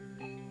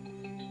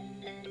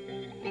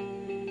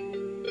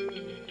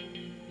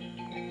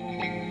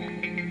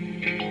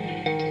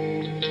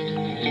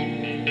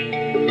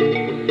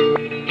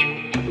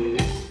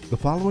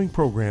following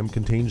program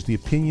contains the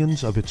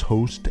opinions of its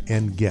host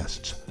and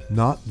guests,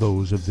 not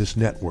those of this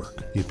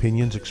network. The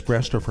opinions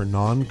expressed are for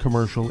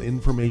non-commercial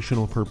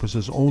informational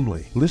purposes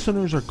only.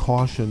 Listeners are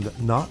cautioned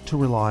not to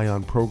rely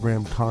on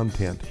program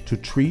content to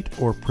treat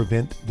or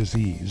prevent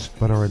disease,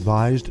 but are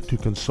advised to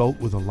consult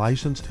with a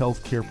licensed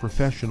healthcare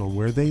professional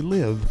where they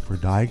live for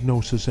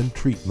diagnosis and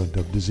treatment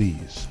of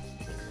disease.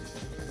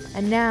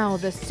 And now,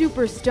 the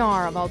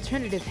superstar of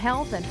alternative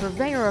health and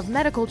purveyor of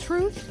medical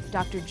truth,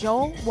 Dr.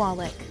 Joel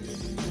Wallach.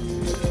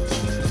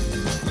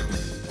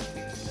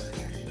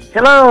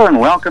 Hello and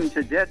welcome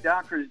to Dead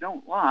Doctors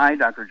Don't Lie.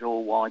 Dr.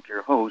 Joel Wallach,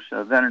 your host,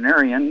 a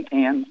veterinarian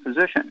and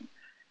physician.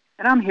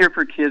 And I'm here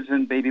for kids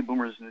and baby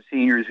boomers and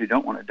seniors who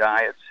don't want to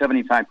die at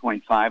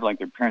 75.5 like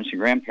their parents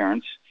and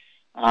grandparents.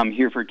 I'm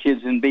here for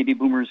kids and baby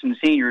boomers and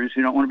seniors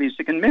who don't want to be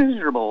sick and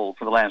miserable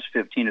for the last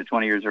 15 to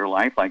 20 years of their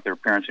life like their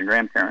parents and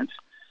grandparents.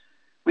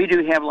 We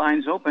do have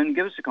lines open.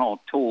 Give us a call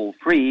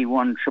toll-free,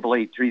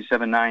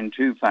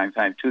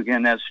 1-888-379-2552.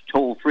 Again, that's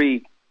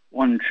toll-free,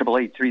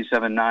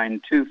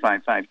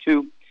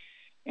 1-888-379-2552.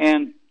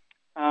 And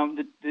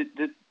the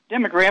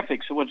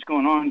demographics of what's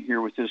going on here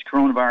with this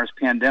coronavirus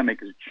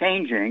pandemic is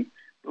changing,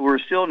 but we're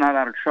still not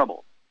out of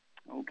trouble,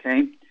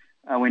 okay?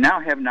 We now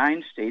have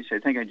 9 states. I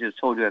think I just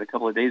told you that a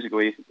couple of days ago.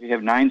 We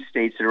have 9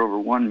 states that are over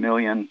 1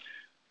 million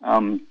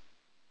when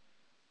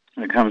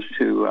it comes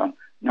to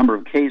number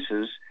of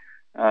cases.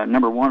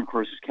 Number one, of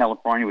course, is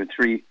California with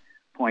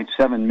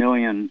 3.7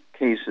 million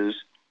cases.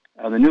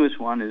 The newest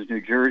one is New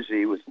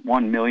Jersey with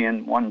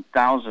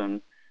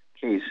 1,001,000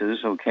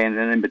 cases, okay, and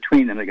then in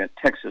between them they got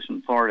Texas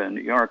and Florida and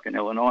New York and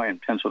Illinois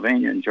and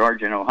Pennsylvania and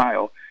Georgia and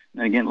Ohio, and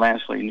then again,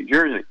 lastly, New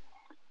Jersey.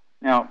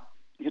 Now,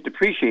 you have to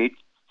appreciate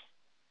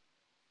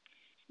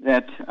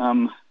that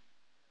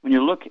when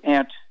you look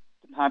at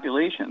the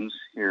populations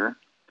here,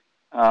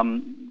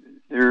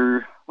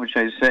 they're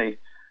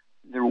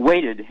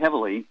weighted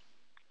heavily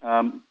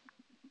to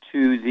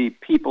the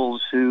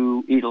peoples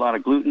who eat a lot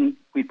of gluten,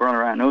 wheat, barley,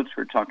 rye, and oats.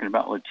 We're talking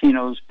about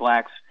Latinos,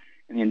 blacks,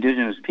 and the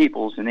indigenous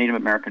peoples, the Native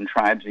American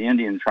tribes, the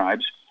Indian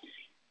tribes.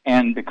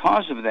 And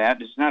because of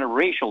that, it's not a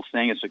racial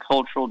thing, it's a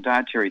cultural,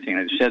 dietary thing.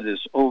 I've said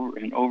this over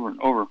and over and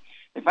over.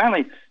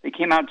 They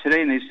came out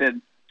today and they said,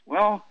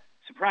 well,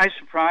 surprise,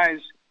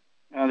 surprise,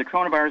 the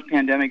coronavirus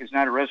pandemic is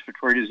not a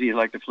respiratory disease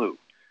like the flu.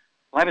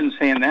 Well, I've been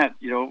saying that,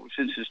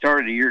 since it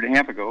started a year and a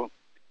half ago.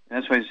 And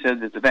that's why I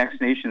said that the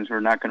vaccinations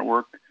were not going to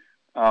work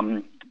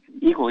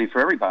equally for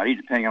everybody,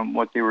 depending on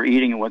what they were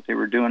eating and what they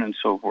were doing and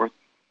so forth.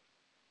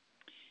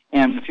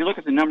 And if you look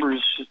at the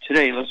numbers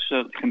today, let's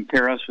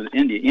compare us with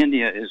India.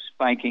 India is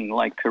spiking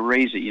like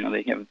crazy.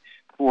 They have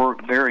 4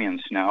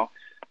 variants now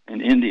in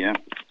India.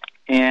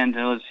 And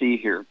let's see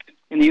here.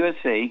 In the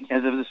USA,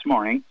 as of this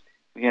morning,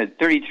 we had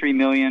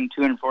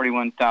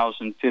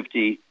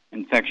 33,241,050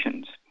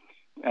 infections.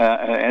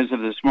 As of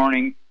this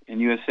morning,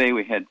 in USA,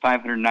 we had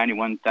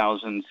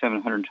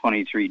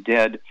 591,723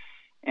 dead.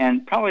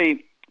 And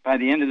probably by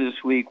the end of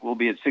this week, we'll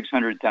be at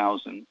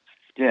 600,000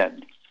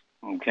 dead.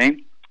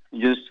 Okay?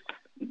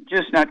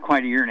 Just not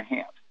quite a year and a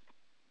half.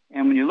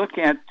 And when you look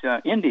at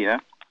India,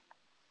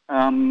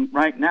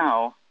 right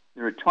now,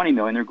 they're at 20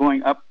 million. They're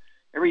going up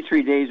every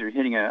 3 days. They're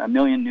hitting a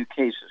million new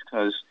cases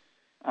because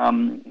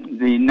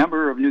the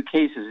number of new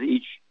cases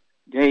each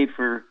day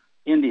for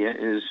India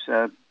is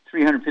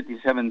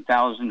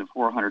 357,000 to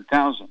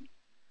 400,000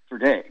 per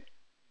day.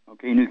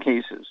 Okay, new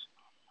cases.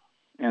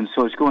 And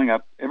so it's going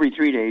up every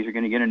 3 days. You're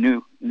going to get a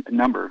new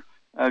number.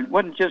 It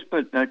wasn't just,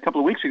 but a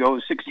couple of weeks ago, it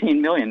was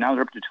 16 million. Now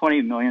they're up to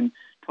 20 million.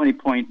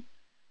 20.2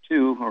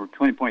 or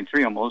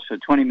 20.3 almost, so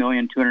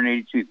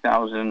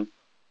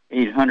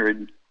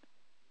 20,282,800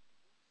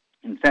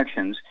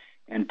 infections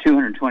and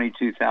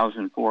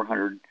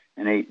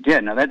 222,408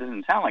 dead. Now, that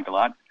doesn't sound like a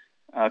lot.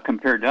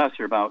 Compared to us,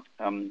 they're about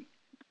a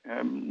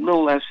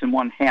little less than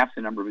 1/2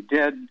 the number of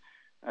dead.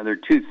 They're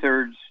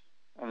 2/3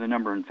 of the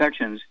number of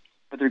infections,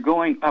 but they're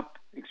going up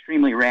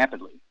extremely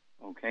rapidly,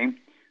 okay?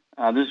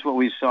 This is what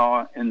we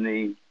saw in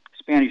the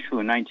Spanish flu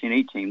in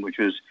 1918, which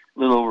was a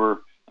little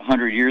over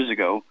 100 years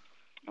ago,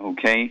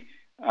 okay?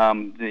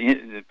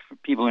 The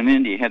people in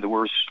India had the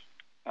worst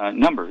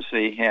numbers.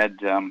 They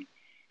had,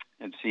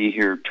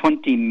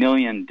 20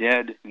 million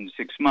dead in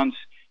 6 months.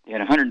 They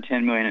had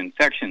 110 million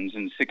infections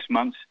in 6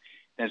 months.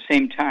 At the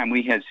same time,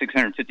 we had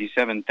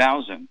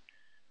 657,000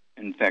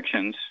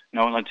 infections.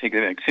 No, let's take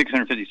it back,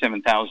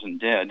 657,000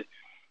 dead.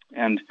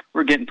 And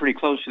we're getting pretty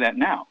close to that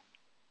now,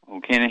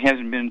 okay? And it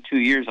hasn't been 2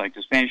 years like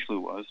the Spanish flu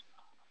was.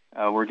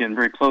 We're getting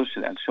very close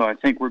to that. So I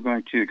think we're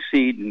going to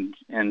exceed,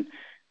 and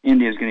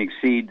India is going to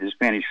exceed the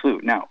Spanish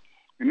flu. Now,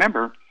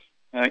 remember,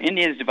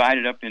 India is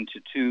divided up into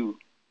 2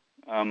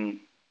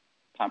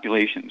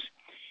 populations.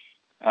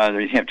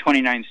 They have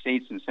 29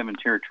 states and 7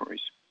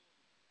 territories.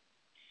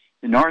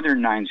 The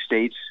northern 9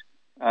 states,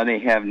 they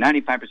have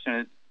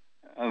 95%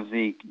 of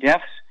the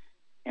deaths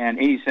and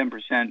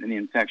 87% of the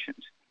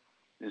infections.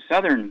 The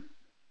southern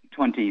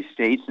 20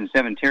 states and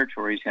 7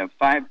 territories have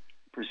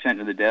 5%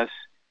 of the deaths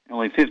and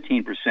only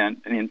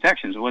 15% of the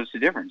infections. What's the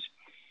difference?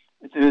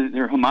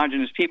 They're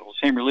homogenous people,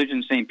 same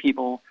religion, same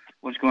people.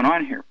 What's going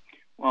on here?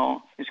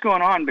 Well, it's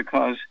going on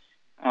because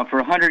for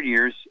 100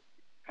 years,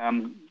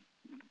 the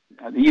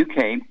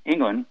UK,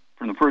 England,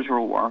 from the First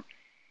World War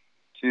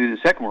to the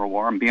Second World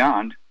War and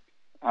beyond,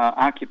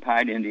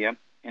 occupied India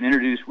and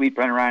introduced wheat,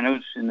 brown, and rye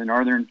oats in the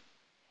northern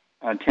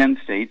 9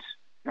 states,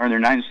 and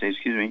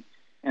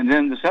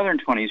then the southern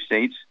 20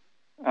 states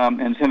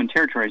and 7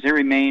 territories. They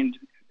remained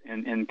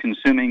in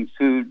consuming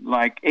food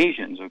like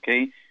Asians,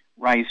 okay?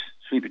 Rice,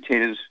 sweet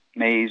potatoes,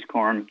 maize,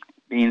 corn,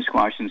 beans,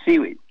 squash, and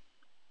seaweed.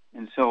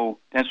 And so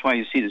that's why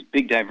you see this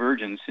big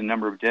divergence in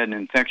number of dead and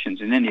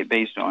infections in India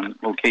based on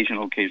location.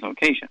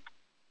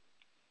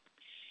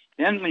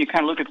 Then when you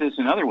kind of look at this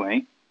another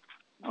way,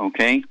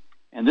 okay,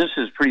 and this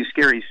is pretty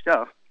scary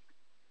stuff,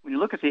 when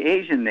you look at the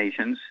Asian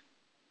nations,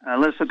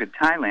 let's look at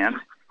Thailand,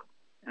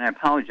 and I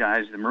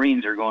apologize, the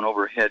Marines are going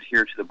overhead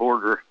here to the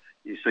border,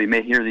 so you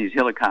may hear these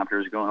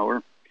helicopters going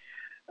over.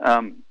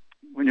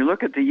 When you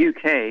look at the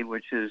UK,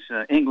 which is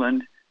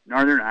England,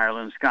 Northern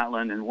Ireland,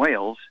 Scotland, and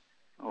Wales,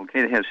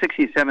 okay, they have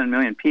 67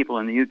 million people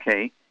in the UK.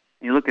 And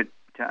you look at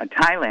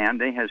Thailand,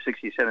 they have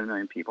 67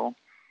 million people.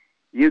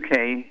 The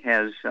UK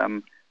has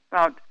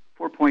about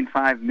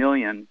 4.5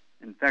 million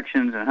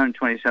infections and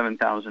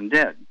 127,000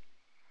 dead.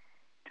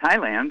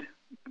 Thailand,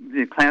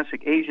 the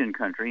classic Asian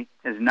country,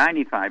 has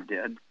 95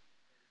 dead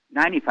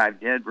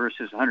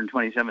versus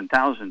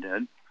 127,000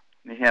 dead.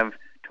 They have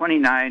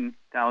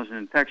 29,000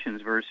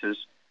 infections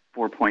versus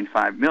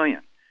 4.5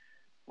 million.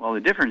 Well,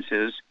 the difference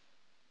is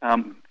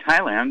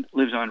Thailand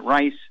lives on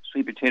rice,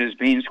 sweet potatoes,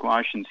 beans,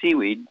 squash, and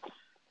seaweed.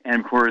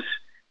 And, of course,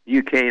 the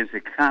UK is a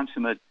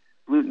consummate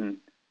gluten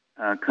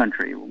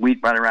country,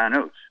 wheat, barley, rye, and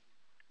oats.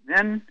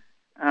 Then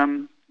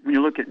when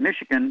you look at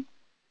Michigan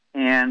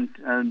and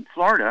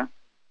Florida,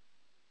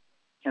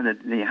 and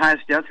the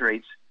highest death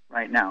rates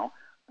right now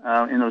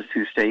in those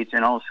 2 states,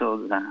 and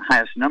also the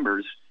highest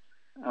numbers.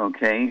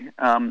 Okay,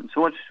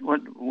 so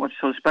what's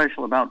so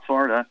special about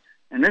Florida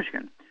and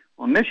Michigan?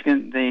 Well, in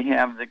Michigan, they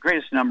have the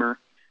greatest number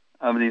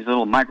of these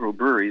little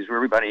microbreweries where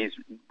everybody's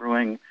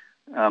brewing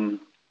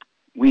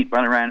wheat,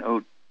 barley, rye, and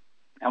oat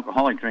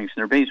alcoholic drinks in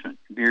their basement,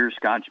 beer,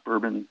 scotch,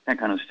 bourbon, that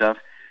kind of stuff.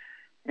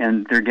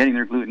 And they're getting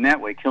their gluten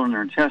that way, killing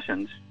their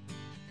intestines.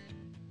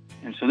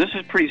 And so this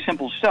is pretty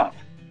simple stuff.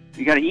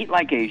 You got to eat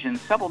like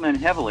Asians, supplement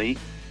heavily,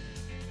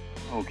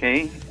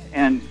 okay,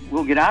 and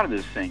we'll get out of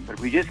this thing. But if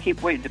we just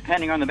keep waiting,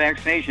 depending on the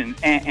vaccination,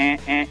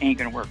 ain't going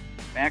to work.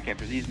 Back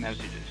after these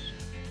messages.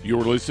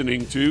 You're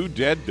listening to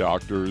Dead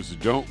Doctors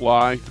Don't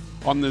Lie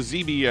on the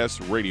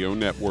ZBS Radio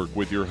Network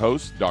with your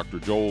host, Dr.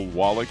 Joel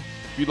Wallach.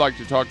 If you'd like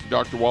to talk to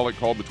Dr. Wallach,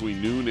 call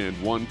between noon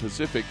and 1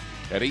 Pacific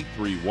at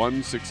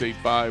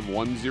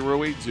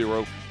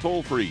 831-685-1080,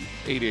 toll free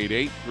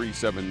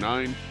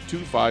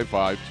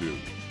 888-379-2552.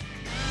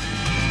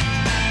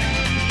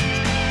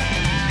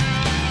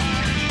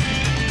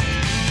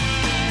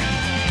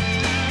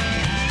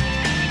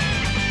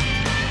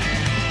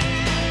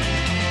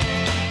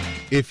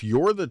 If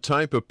you're the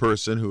type of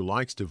person who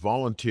likes to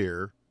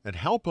volunteer and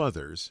help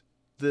others,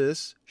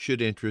 this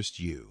should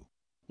interest you.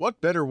 What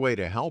better way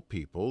to help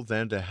people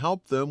than to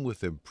help them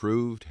with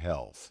improved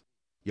health?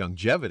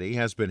 Youngevity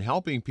has been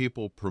helping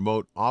people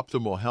promote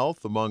optimal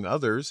health, among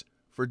others,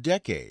 for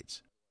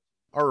decades.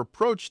 Our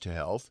approach to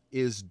health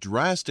is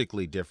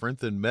drastically different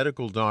than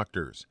medical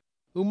doctors,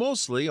 who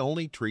mostly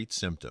only treat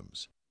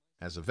symptoms.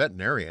 As a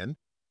veterinarian,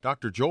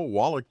 Dr. Joel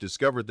Wallach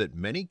discovered that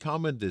many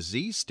common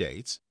disease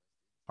states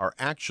are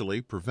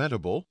actually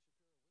preventable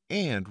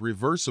and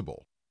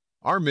reversible.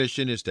 Our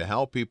mission is to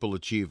help people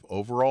achieve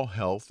overall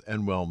health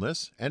and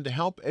wellness and to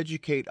help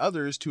educate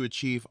others to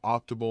achieve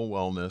optimal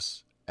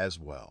wellness as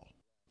well.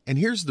 And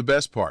here's the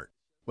best part.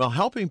 While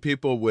helping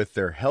people with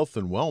their health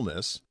and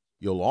wellness,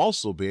 you'll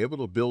also be able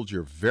to build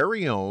your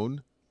very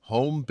own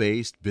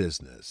home-based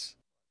business.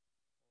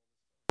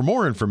 For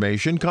more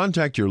information,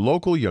 contact your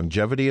local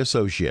Youngevity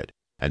associate.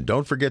 And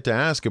don't forget to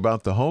ask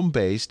about the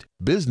home-based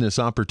business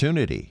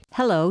opportunity.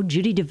 Hello,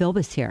 Judy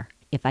DeVilbus here.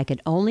 If I could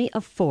only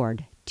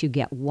afford to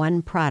get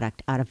one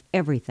product out of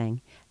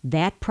everything,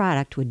 that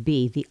product would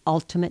be the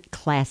Ultimate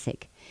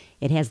Classic.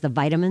 It has the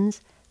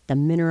vitamins, the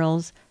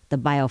minerals, the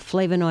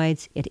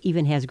bioflavonoids. It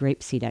even has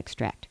grapeseed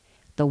extract.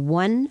 The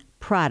one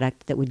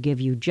product that would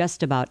give you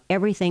just about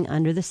everything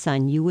under the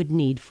sun you would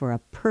need for a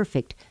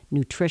perfect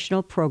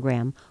nutritional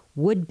program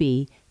would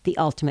be the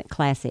Ultimate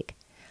Classic.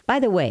 By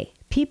the way,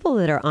 people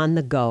that are on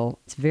the go,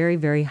 it's very,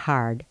 very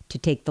hard to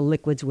take the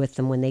liquids with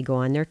them when they go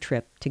on their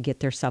trip to get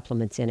their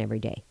supplements in every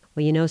day.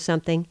 Well, you know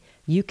something?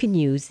 You can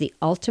use the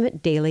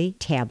Ultimate Daily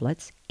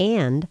tablets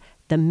and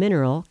the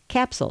mineral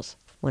capsules.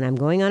 When I'm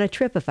going on a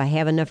trip, if I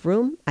have enough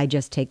room, I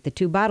just take the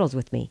 2 bottles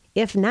with me.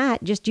 If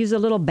not, just use a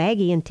little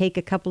baggie and take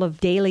a couple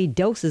of daily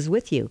doses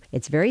with you.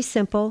 It's very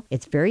simple.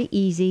 It's very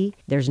easy.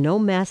 There's no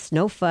mess,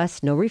 no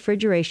fuss, no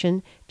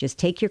refrigeration. Just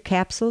take your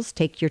capsules,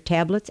 take your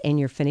tablets, and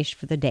you're finished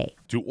for the day.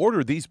 To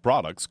order these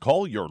products,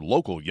 call your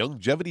local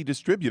Youngevity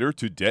distributor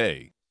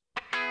today.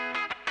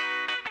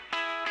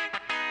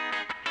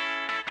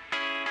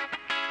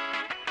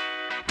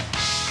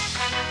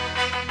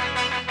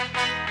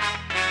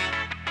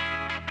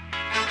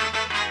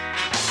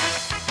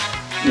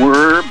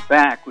 We're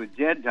back with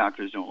Dead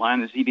Doctors Don't Lie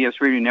on the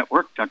ZBS Radio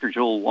Network. Dr.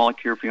 Joel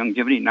Wallach here for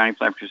Youngevity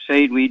 95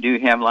 Crusade. We do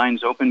have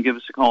lines open. Give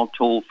us a call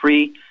toll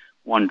free,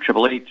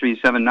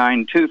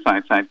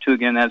 1-888-379-2552.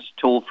 Again, that's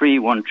toll free,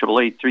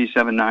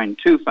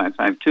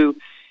 1-888-379-2552.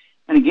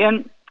 And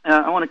again,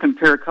 I want to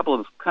compare a couple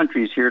of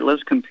countries here.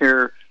 Let's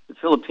compare the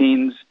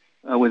Philippines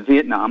with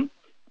Vietnam.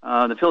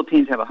 The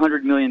Philippines have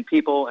 100 million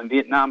people, and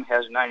Vietnam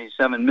has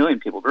 97 million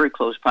people, very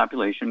close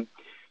population.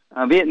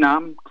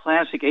 Vietnam,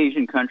 classic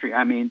Asian country.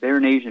 I mean, they're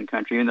an Asian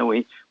country, even though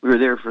we were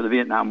there for the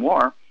Vietnam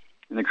War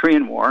and the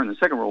Korean War and the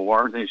Second World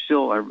War. They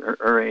still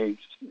are a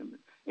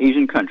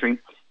Asian country.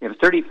 They have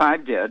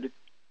 35 dead.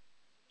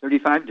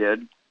 35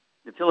 dead.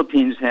 The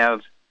Philippines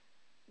have,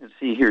 let's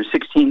see here,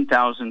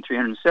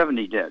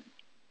 16,370 dead.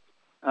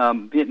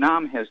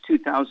 Vietnam has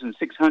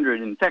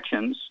 2,600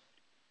 infections,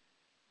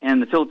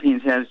 and the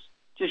Philippines has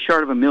just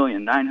short of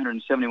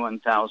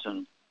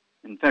 1,971,000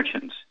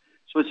 infections.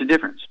 So it's a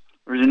difference.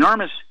 There's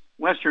enormous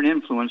Western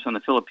influence on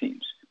the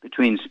Philippines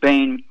between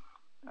Spain,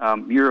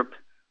 Europe,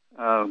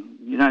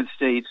 United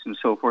States, and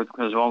so forth,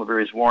 because of all the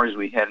various wars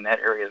we had in that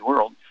area of the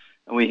world.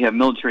 And we have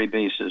military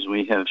bases,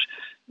 we have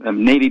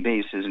Navy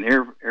bases and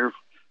air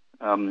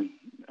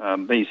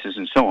bases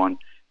and so on.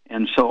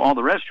 And so all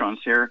the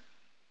restaurants there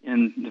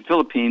in the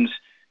Philippines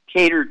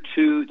cater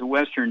to the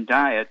Western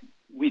diet,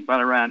 wheat,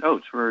 butter, and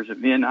oats, whereas in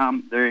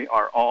Vietnam, they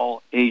are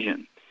all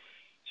Asian.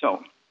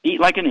 So eat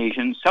like an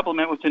Asian,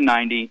 supplement with the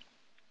 90,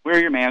 wear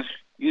your mask,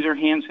 use our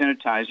hand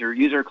sanitizer,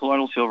 use our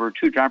colloidal silver,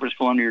 2 droppers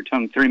full under your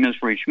tongue, 30 minutes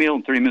for each meal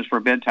and 30 minutes for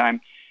bedtime.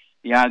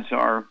 The odds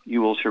are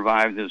you will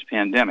survive this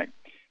pandemic.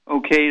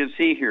 Okay, let's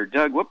see here.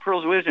 Doug, what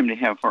pearls of wisdom do you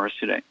have for us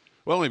today?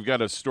 Well, we've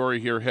got a story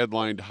here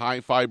headlined, High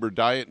Fiber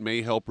Diet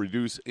May Help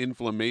Reduce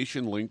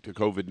Inflammation Linked to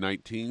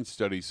COVID-19.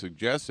 Studies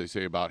suggest, they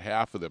say about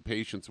half of the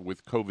patients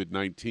with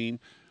COVID-19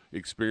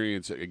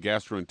 experience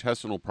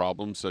gastrointestinal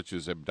problems such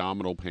as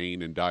abdominal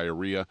pain and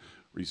diarrhea.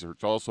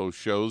 Research also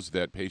shows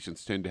that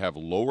patients tend to have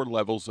lower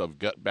levels of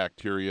gut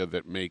bacteria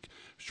that make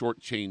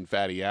short-chain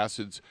fatty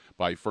acids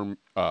by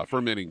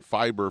fermenting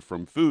fiber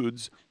from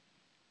foods.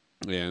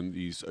 And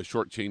these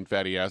short-chain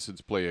fatty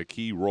acids play a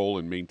key role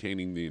in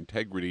maintaining the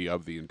integrity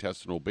of the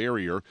intestinal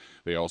barrier.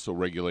 They also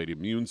regulate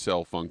immune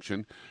cell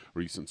function.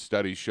 Recent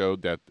studies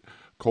showed that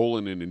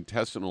colon and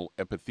intestinal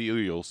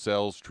epithelial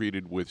cells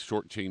treated with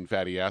short-chain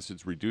fatty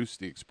acids reduce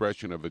the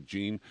expression of a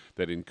gene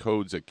that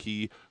encodes a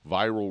key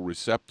viral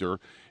receptor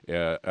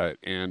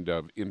and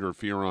of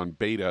interferon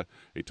beta,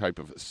 a type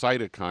of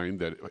cytokine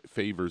that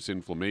favors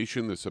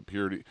inflammation. This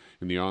appeared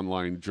in the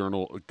online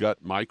journal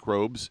Gut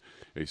Microbes.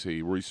 They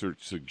say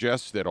research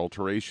suggests that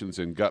alterations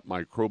in gut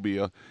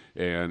microbiota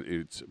and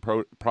its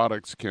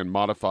products can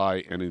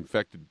modify an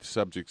infected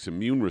subject's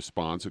immune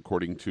response,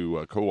 according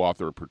to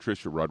co-author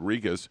Patricia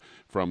Rodriguez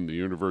from the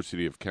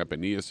University of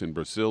Campinas in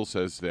Brazil,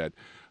 says that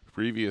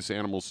previous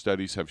animal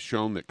studies have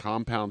shown that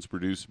compounds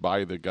produced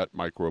by the gut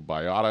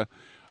microbiota,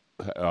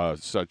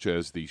 such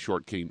as the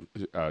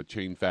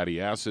short-chain fatty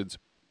acids,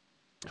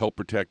 help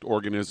protect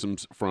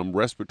organisms from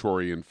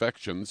respiratory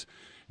infections.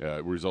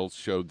 Results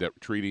showed that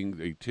treating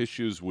the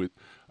tissues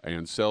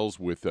and cells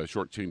with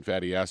short-chain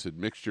fatty acid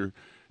mixture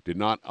did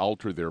not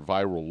alter their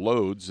viral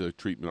loads.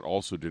 Treatment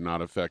also did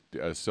not affect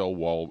cell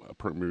wall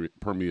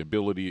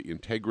permeability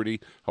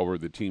integrity. However,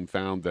 the team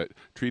found that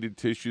treated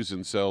tissues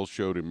and cells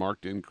showed a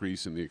marked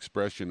increase in the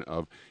expression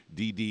of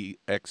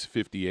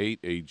DDX58,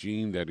 a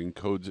gene that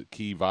encodes a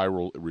key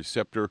viral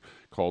receptor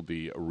called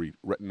the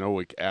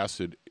retinoic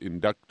acid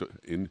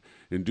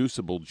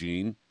inducible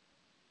gene.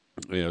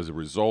 As a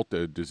result,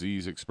 the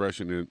disease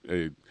expression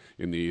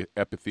in the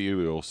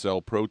epithelial cell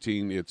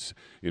protein, it's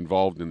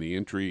involved in the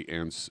entry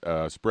and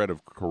spread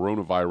of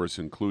coronavirus,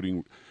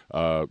 including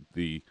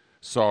the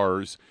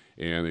SARS.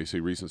 And they say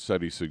recent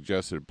studies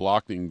suggest that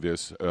blocking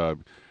this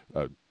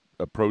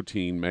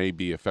protein may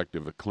be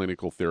effective as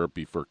clinical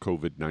therapy for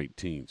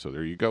COVID-19. So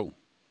there you go.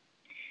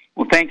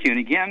 Well, thank you. And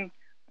again,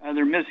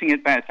 they're missing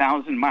it by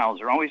 1,000 miles.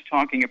 They're always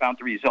talking about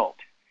the result.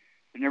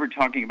 They're never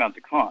talking about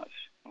the cause,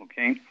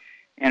 okay?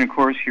 And, of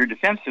course, your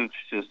defensive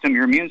system,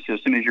 your immune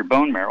system, is your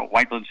bone marrow,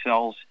 white blood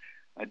cells,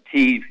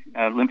 T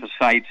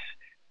lymphocytes.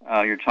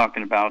 You're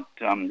talking about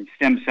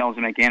stem cells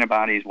that make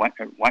antibodies,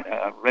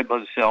 red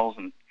blood cells,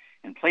 and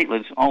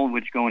platelets, all of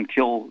which go and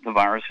kill the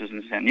viruses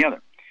and this and the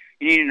other.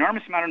 You need an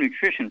enormous amount of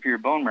nutrition for your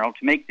bone marrow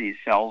to make these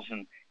cells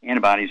and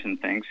antibodies and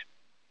things.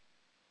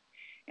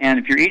 And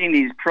if you're eating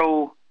these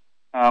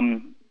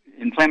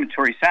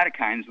pro-inflammatory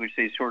cytokines, which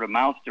they sort of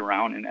mouthed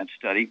around in that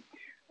study,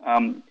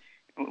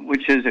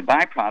 which is a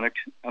byproduct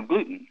of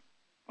gluten,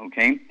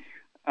 okay?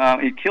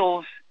 It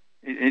kills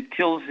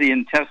the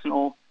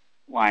intestinal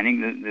lining,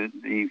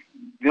 the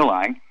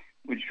villi,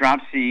 which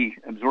drops the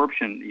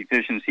absorption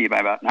efficiency by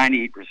about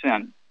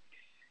 98%.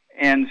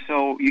 And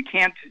so you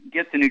can't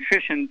get the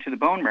nutrition to the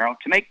bone marrow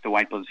to make the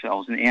white blood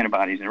cells and the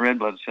antibodies and the red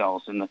blood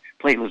cells and the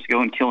platelets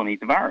go and kill and eat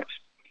the virus.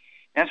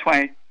 That's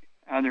why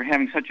they're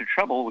having such a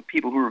trouble with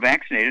people who are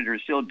vaccinated or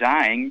still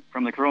dying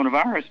from the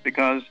coronavirus,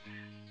 because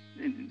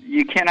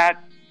you cannot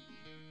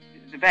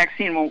the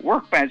vaccine won't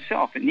work by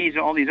itself. It needs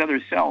all these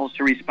other cells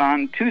to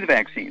respond to the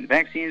vaccine. The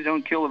vaccines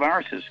don't kill the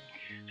viruses.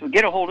 So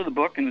get a hold of the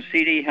book and the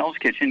CD Hell's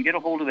Kitchen. Get a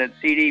hold of that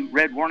CD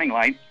Red Warning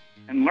Light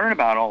and learn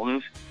about all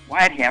this,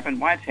 why it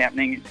happened, why it's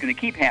happening. It's going to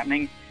keep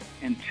happening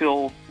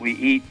until we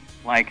eat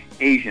like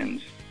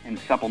Asians and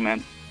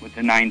supplement with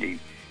the 90.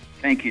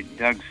 Thank you,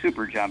 Doug.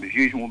 Super job as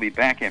usual. We'll be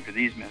back after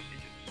these messages.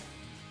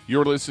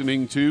 You're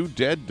listening to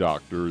Dead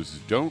Doctors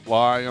Don't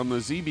Lie on the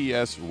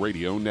ZBS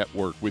Radio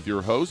Network with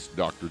your host,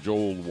 Dr.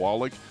 Joel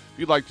Wallach. If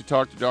you'd like to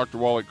talk to Dr.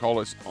 Wallach, call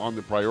us on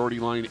the priority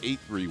line,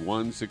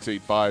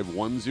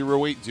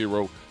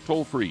 831-685-1080,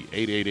 toll free,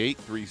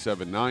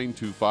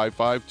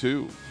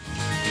 888-379-2552.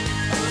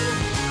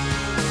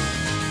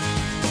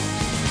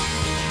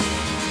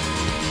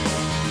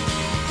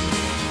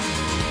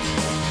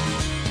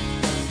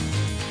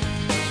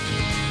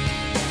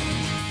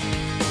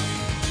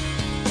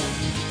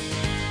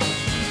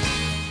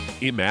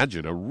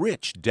 Imagine a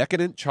rich,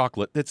 decadent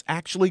chocolate that's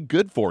actually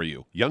good for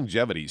you.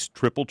 Youngevity's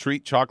Triple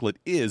Treat chocolate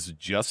is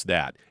just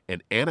that,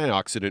 an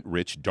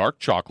antioxidant-rich dark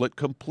chocolate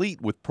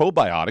complete with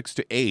probiotics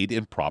to aid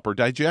in proper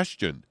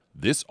digestion.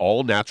 This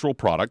all-natural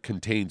product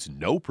contains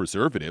no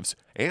preservatives,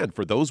 and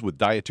for those with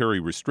dietary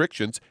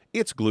restrictions,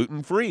 it's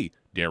gluten-free,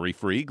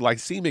 dairy-free,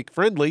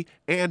 glycemic-friendly,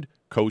 and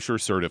kosher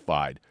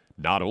certified.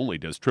 Not only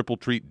does Triple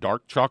Treat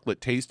dark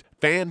chocolate taste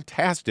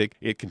fantastic,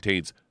 it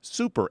contains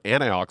super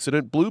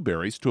antioxidant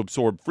blueberries to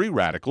absorb free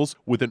radicals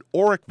with an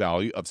ORAC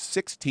value of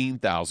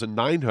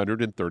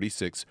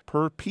 16,936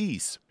 per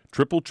piece.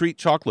 Triple Treat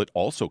chocolate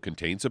also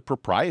contains a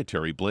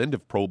proprietary blend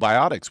of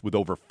probiotics with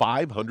over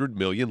 500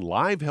 million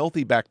live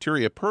healthy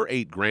bacteria per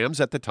 8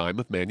 grams at the time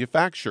of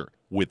manufacture,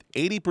 with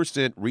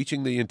 80%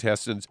 reaching the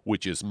intestines,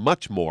 which is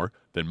much more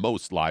than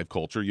most live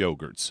culture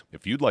yogurts.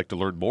 If you'd like to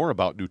learn more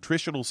about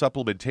nutritional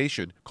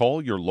supplementation,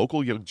 call your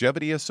local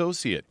Youngevity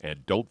associate,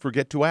 and don't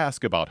forget to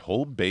ask about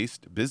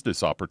home-based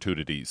business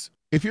opportunities.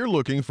 If you're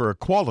looking for a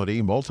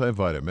quality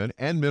multivitamin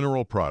and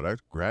mineral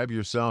product, grab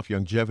yourself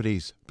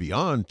Youngevity's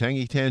Beyond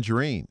Tangy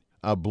Tangerine,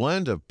 a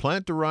blend of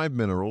plant-derived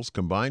minerals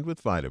combined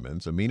with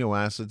vitamins, amino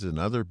acids, and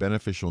other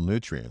beneficial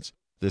nutrients.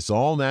 This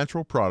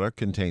all-natural product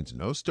contains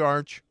no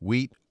starch,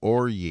 wheat,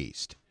 or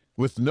yeast,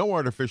 with no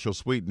artificial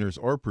sweeteners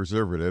or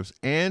preservatives,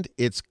 and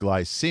it's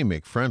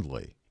glycemic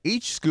friendly.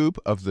 Each scoop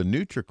of the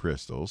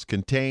NutriCrystals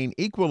contain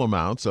equal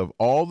amounts of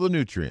all the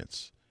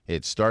nutrients.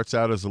 It starts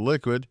out as a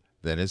liquid,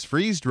 then is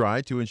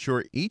freeze-dried to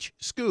ensure each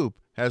scoop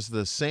has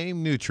the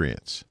same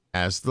nutrients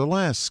as the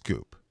last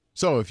scoop.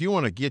 So if you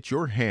want to get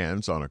your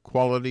hands on a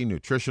quality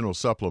nutritional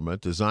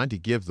supplement designed to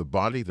give the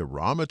body the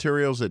raw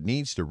materials it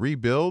needs to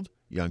rebuild,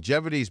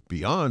 Youngevity's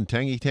Beyond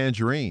Tangy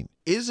Tangerine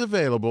is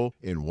available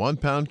in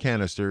 1-pound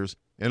canisters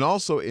and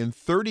also in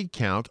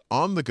 30-count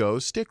on-the-go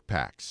stick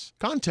packs.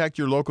 Contact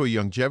your local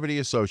Youngevity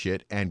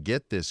associate and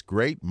get this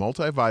great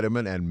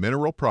multivitamin and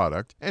mineral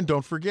product, and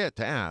don't forget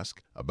to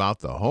ask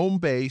about the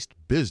home-based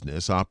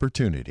business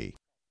opportunity.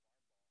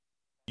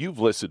 You've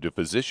listened to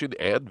physician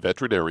and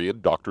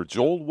veterinarian Dr.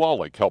 Joel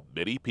Wallach help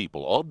many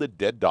people on the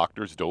Dead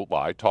Doctors Don't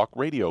Lie talk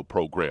radio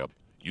program.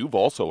 You've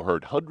also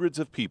heard hundreds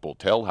of people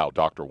tell how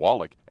Dr.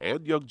 Wallach and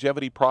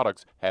Youngevity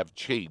products have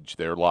changed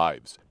their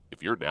lives.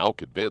 If you're now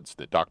convinced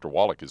that Dr.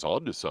 Wallach is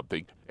onto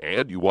something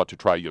and you want to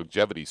try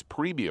Youngevity's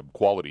premium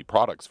quality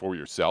products for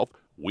yourself,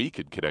 we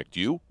can connect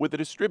you with a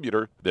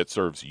distributor that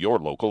serves your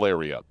local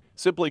area.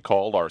 Simply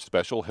call our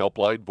special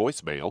helpline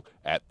voicemail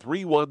at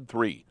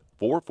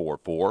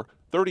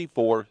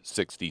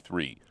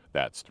 313-444-3463.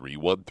 That's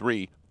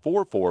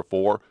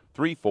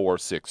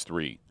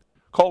 313-444-3463.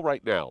 Call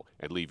right now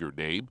and leave your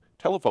name,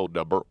 telephone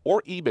number,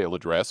 or email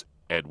address,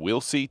 and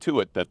we'll see to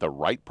it that the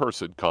right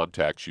person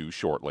contacts you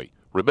shortly.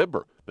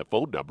 Remember, the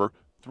phone number,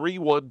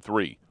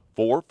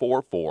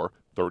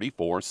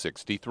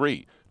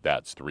 313-444-3463.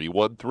 That's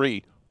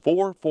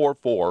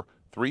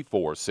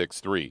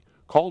 313-444-3463.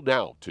 Call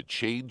now to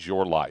change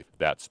your life.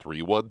 That's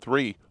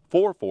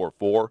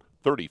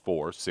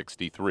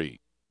 313-444-3463.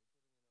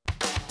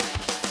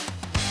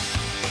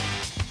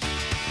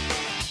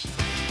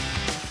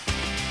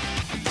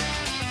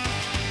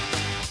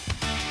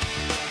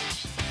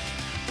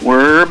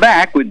 We're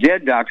back with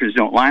Dead Doctors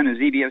Don't Lie on the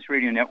ZBS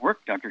Radio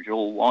Network. Dr.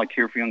 Joel Wallach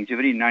here for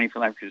Youngevity, 90 for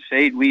Life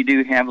Crusade. We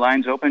do have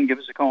lines open. Give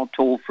us a call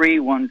toll-free,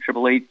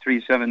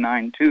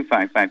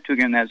 1-888-379-2552.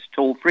 Again, that's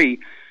toll-free,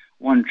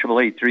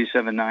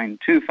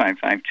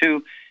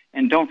 1-888-379-2552.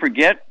 And don't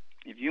forget,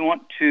 if you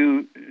want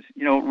to,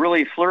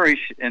 really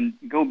flourish and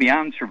go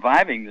beyond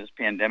surviving this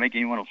pandemic, and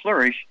you want to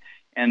flourish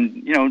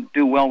and,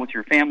 do well with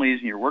your families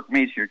and your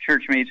workmates, your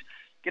church mates,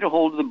 get a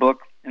hold of the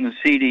book and the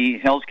CD,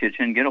 Hell's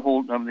Kitchen. Get a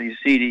hold of the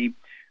CD,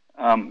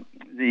 Red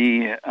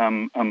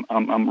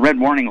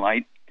Warning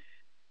Light,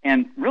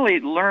 and really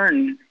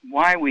learn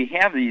why we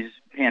have these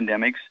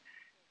pandemics,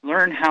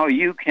 learn how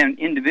you can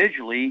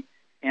individually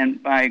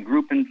and by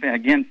group and,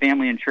 again,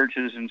 family and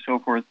churches and so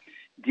forth,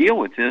 deal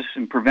with this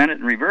and prevent it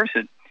and reverse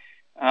it.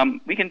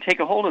 We can take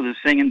a hold of this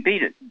thing and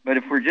beat it. But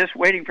if we're just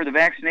waiting for the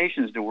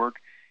vaccinations to work,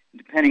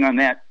 depending on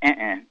that,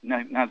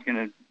 not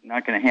going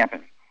to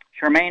happen.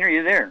 Charmaine, are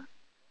you there?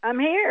 I'm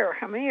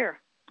here.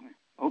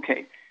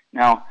 Okay.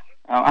 Now,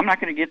 I'm not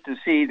going to get to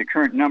see the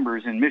current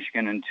numbers in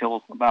Michigan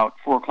until about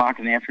 4 o'clock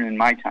in the afternoon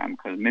my time,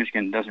 because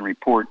Michigan doesn't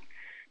report.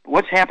 But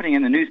what's happening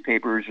in the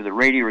newspapers or the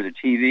radio or the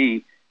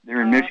TV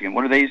there in Michigan?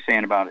 What are they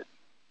saying about it?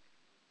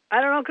 I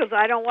don't know, because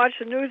I don't watch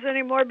the news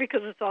anymore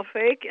because it's all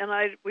fake, and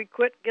we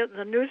quit getting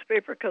the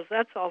newspaper because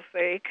that's all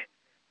fake.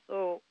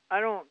 So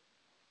I'm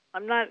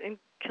not in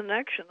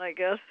connection, I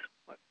guess,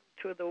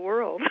 to the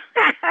world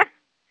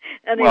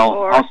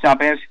anymore. Well, I'll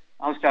stop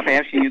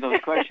asking you those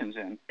questions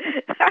then.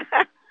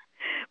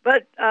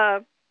 But I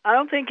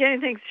don't think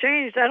anything's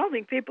changed. I don't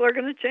think people are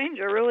going to change.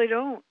 I really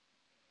don't.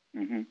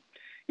 Mm-hmm.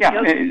 Yeah,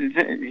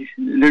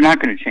 they're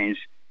not going to change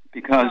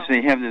because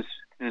they have this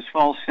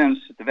false sense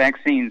that the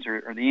vaccines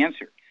are the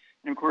answer.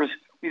 And, of course,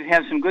 we've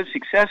had some good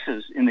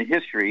successes in the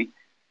history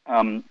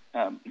from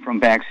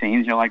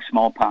vaccines, like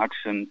smallpox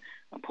and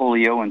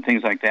polio and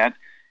things like that.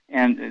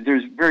 And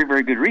there's very,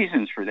 very good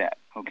reasons for that,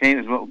 okay?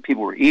 It's what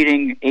people were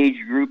eating,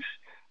 age groups.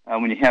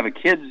 When you have a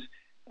kid's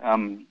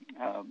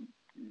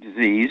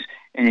disease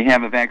and you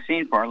have a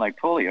vaccine for it like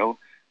polio,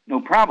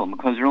 no problem,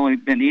 because they've only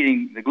been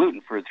eating the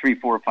gluten for 3,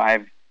 4,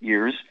 5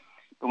 years.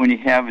 But when you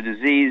have a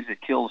disease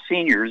that kills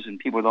seniors and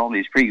people with all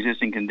these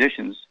pre-existing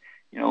conditions,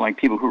 like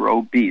people who are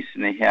obese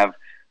and they have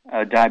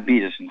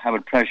diabetes and high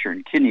blood pressure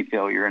and kidney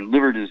failure and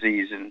liver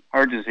disease and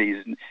heart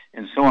disease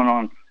and so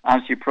on,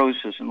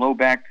 osteoporosis and low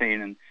back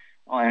pain and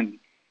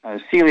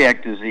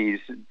celiac disease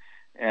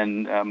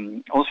and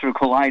ulcerative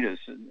colitis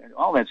and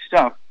all that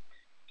stuff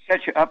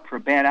sets you up for a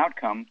bad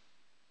outcome,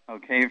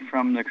 okay,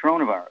 from the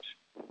coronavirus.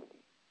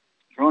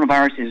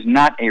 Coronavirus is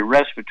not a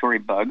respiratory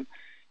bug.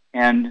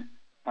 And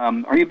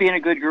are you being a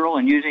good girl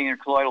and using your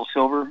colloidal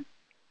silver?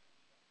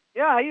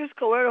 Yeah, I use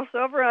colloidal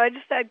silver. I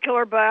just had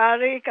Killer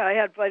Biotic. I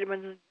had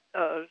vitamin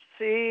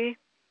C.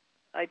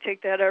 I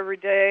take that every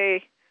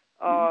day.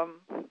 All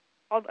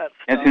that stuff.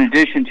 That's in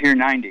addition to your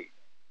 90.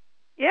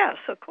 Yes,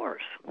 of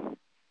course.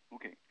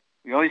 Okay.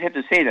 We always have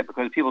to say that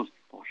because people,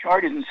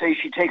 Char doesn't say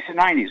she takes the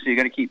 90, so you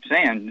got to keep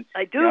saying.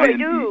 I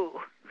do.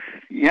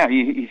 Yeah,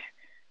 you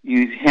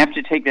have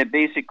to take that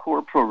basic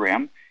core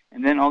program,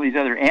 and then all these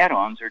other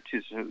add-ons are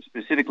to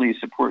specifically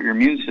support your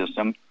immune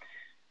system,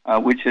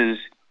 which is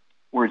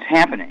where it's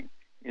happening.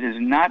 It is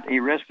not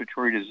a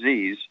respiratory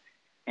disease,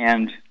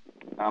 and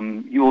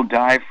you will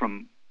die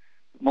from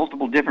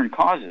multiple different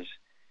causes.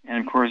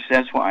 And, of course,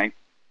 that's why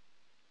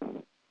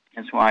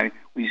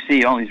we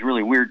see all these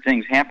really weird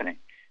things happening.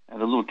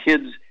 The little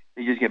kids,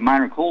 they just get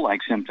minor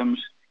cold-like symptoms,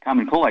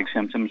 common cold-like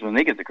symptoms when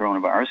they get the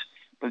coronavirus,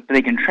 but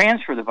they can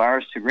transfer the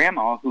virus to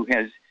grandma who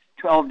has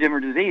 12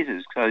 different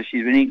diseases because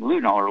she's been eating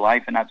gluten all her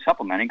life and not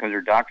supplementing because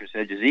her doctor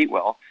said just eat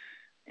well.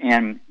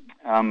 And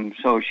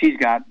so she's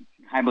got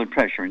high blood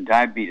pressure and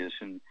diabetes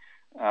and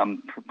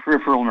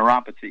peripheral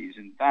neuropathies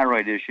and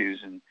thyroid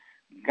issues and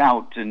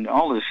gout and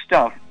all this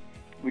stuff,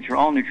 which are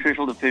all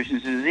nutritional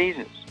deficiency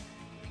diseases.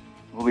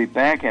 We'll be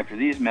back after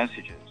these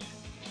messages.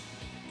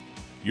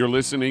 You're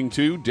listening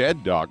to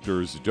Dead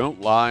Doctors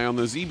Don't Lie on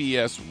the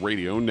ZBS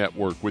Radio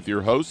Network with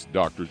your host,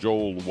 Dr.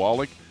 Joel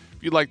Wallach.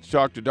 If you'd like to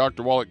talk to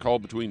Dr. Wallach, call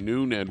between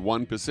noon and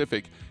 1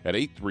 Pacific at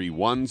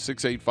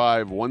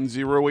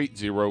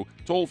 831-685-1080,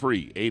 toll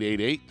free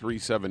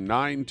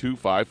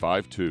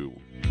 888-379-2552.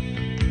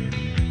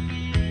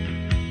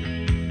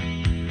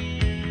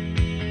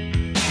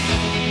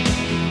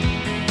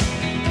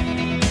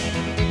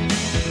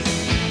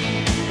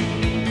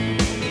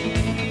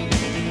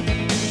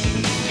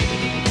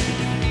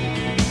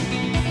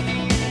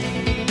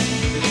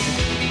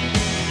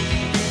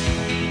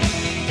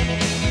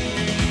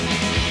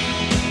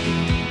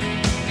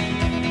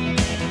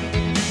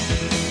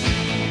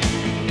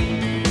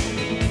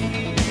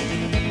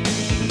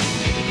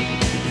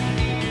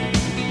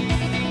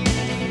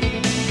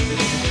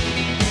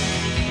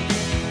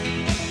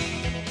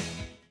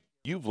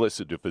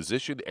 Listen to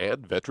physician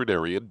and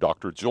veterinarian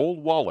Dr.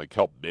 Joel Wallach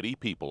help many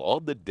people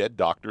on the Dead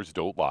Doctors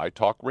Don't Lie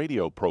talk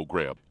radio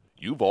program.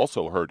 You've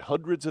also heard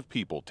hundreds of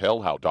people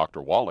tell how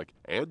Dr. Wallach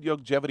and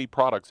Youngevity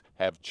products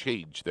have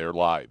changed their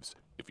lives.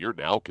 If you're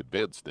now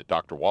convinced that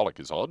Dr. Wallach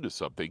is onto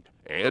something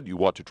and you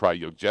want to try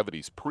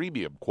Youngevity's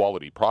premium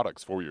quality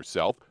products for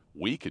yourself,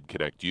 we can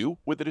connect you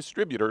with a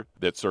distributor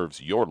that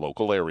serves your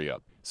local area.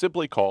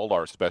 Simply call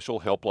our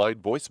special helpline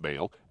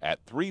voicemail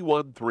at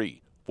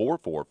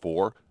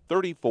 313-444-3463.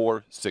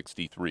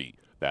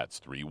 That's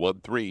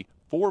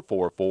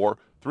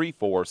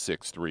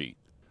 313-444-3463.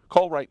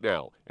 Call right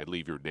now and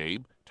leave your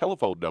name,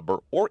 telephone number,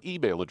 or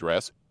email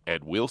address,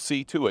 and we'll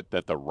see to it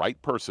that the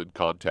right person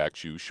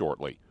contacts you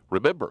shortly.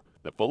 Remember,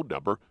 the phone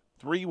number,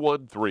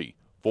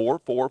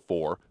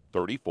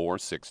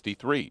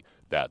 313-444-3463.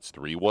 That's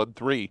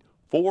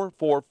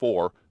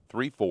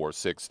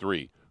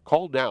 313-444-3463.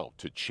 Call now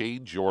to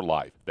change your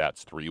life.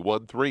 That's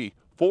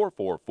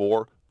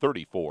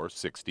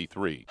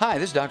 313-444-3463. Hi,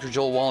 this is Dr.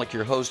 Joel Wallach,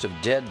 your host of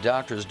Dead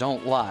Doctors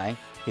Don't Lie.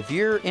 If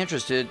you're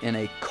interested in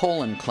a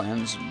colon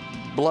cleanse,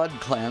 blood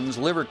cleanse,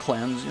 liver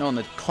cleanse, in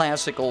the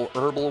classical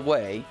herbal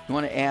way, you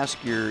want to ask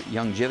your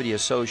Youngevity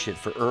associate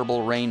for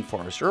Herbal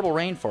Rainforest. Herbal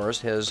Rainforest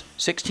has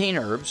 16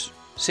 herbs,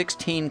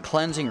 16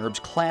 cleansing herbs,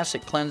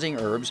 classic cleansing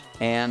herbs,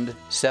 and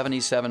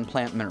 77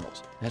 plant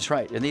minerals. That's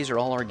right, and these are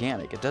all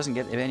organic. It doesn't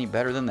get any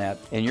better than that.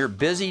 In your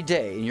busy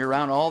day, and you're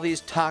around all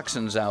these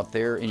toxins out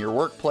there in your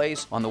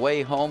workplace, on the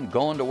way home,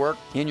 going to work,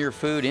 in your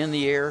food, in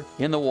the air,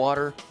 in the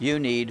water, you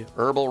need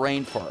Herbal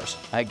Rainforest.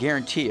 I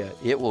guarantee you,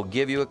 it will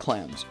give you a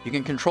cleanse. You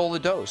can control the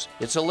dose.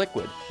 It's a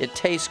liquid. It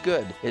tastes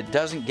good. It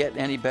doesn't get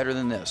any better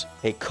than this.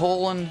 A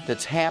colon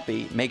that's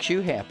happy makes you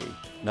happy.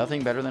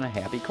 Nothing better than a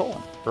happy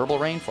colon. Herbal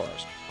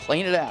Rainforest.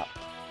 Clean it out.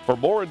 For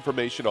more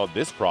information on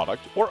this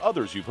product or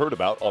others you've heard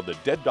about on the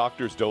Dead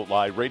Doctors Don't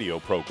Lie radio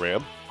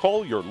program,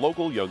 call your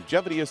local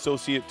longevity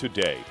associate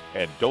today.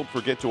 And don't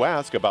forget to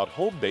ask about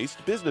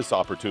home-based business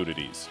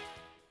opportunities.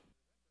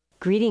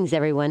 Greetings,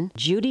 everyone.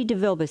 Judy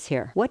DeVilbus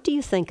here. What do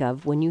you think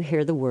of when you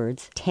hear the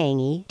words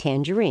tangy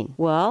tangerine?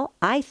 Well,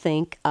 I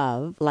think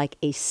of like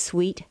a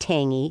sweet,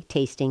 tangy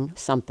tasting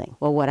something.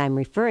 Well, what I'm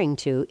referring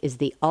to is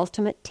the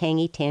Ultimate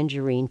Tangy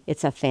Tangerine.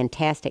 It's a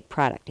fantastic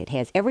product. It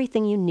has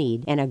everything you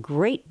need, and a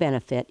great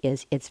benefit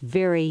is it's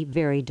very,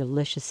 very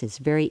delicious. It's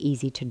very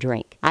easy to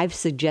drink. I've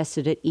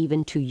suggested it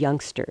even to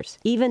youngsters.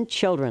 Even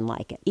children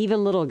like it.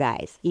 Even little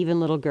guys.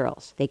 Even little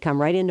girls. They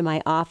come right into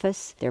my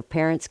office. Their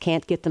parents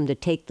can't get them to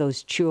take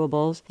those chewables,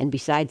 and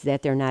besides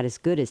that, they're not as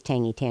good as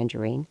Tangy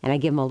Tangerine. And I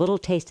give them a little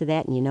taste of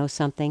that, and you know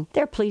something?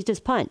 They're pleased as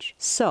punch.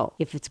 So,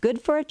 if it's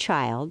good for a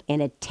child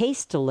and it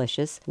tastes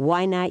delicious,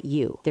 why not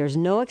you? There's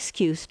no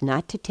excuse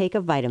not to take a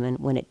vitamin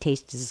when it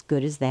tastes as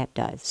good as that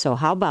does. So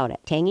how about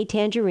it? Tangy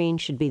Tangerine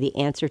should be the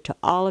answer to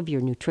all of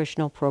your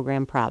nutritional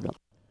program problems.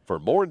 For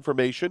more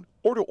information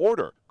or to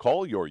order,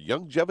 call your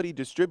Youngevity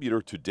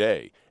distributor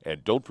today.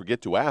 And don't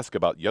forget to ask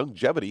about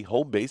Youngevity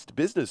home-based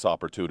business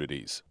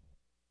opportunities.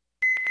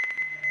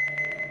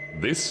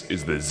 This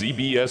is the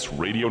ZBS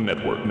Radio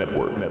Network.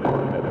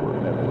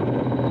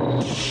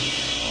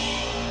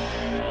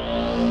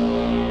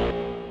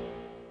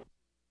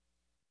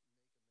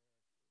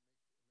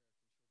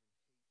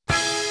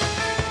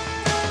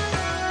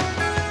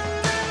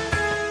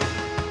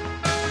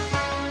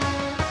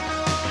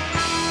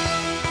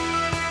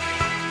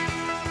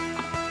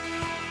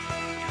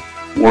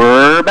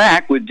 We're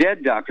back with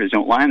Dead Doctors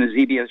Don't Lie on the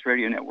ZBS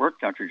Radio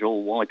Network. Dr.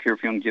 Joel Wallach here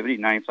for Youngevity,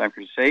 95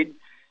 Crusade.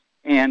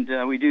 And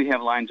we do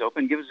have lines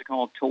open. Give us a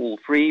call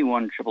toll-free,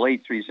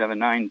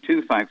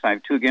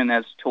 1-888-379-2552. Again,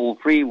 that's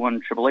toll-free,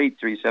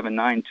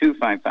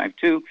 1-888-379-2552.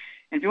 And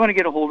if you want to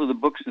get a hold of the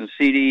books and the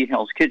CD,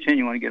 Hell's Kitchen,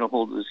 you want to get a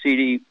hold of the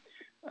CD,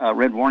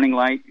 Red Warning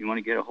Light, you want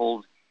to get a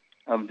hold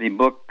of the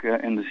book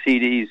and the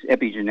CDs,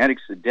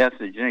 Epigenetics, the Death,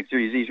 the Genetic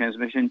Theory of Disease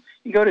Transmission,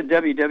 you go to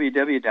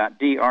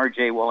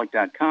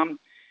www.drjwallach.com.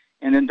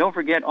 And then don't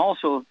forget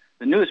also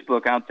the newest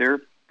book out there.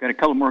 Got a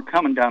couple more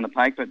coming down the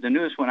pike, but the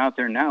newest one out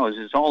there now is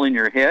It's All in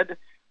Your Head.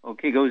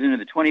 Okay, goes into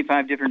the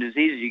 25 different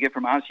diseases you get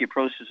from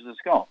osteoporosis of the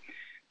skull.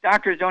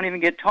 Doctors don't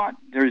even get taught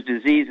there's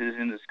diseases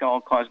in the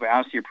skull caused by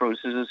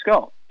osteoporosis of the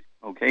skull.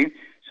 Okay,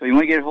 so you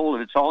want to get a hold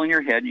of It's All in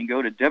Your Head. You can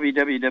go to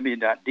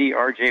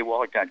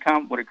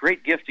www.drjwallach.com. What a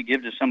great gift to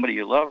give to somebody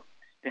you love,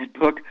 that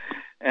book.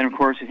 And, of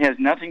course, it has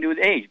nothing to do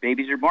with age.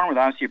 Babies are born with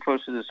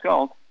osteoporosis of the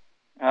skull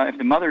if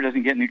the mother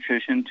doesn't get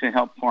nutrition to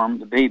help form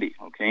the baby,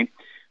 okay?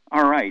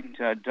 All right,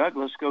 Doug,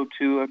 let's go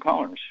to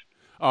callers.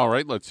 All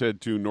right, let's head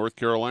to North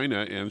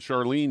Carolina. And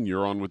Charlene,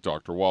 you're on with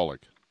Dr.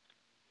 Wallach.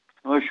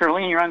 Hello,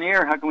 Charlene, you're on the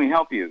air. How can we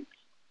help you?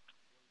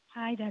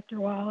 Hi,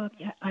 Dr. Wallach.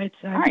 I'm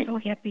so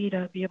happy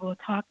to be able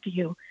to talk to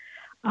you.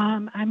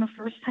 I'm a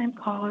first-time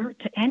caller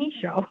to any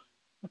show.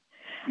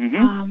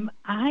 Mm-hmm.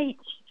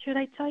 Should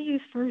I tell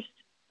you first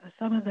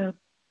some of the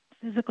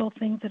physical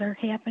things that are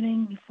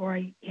happening before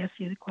I ask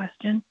you the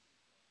question?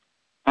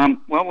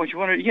 Well, what you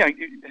want to,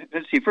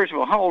 let's see. First of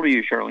all, how old are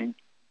you, Charlene?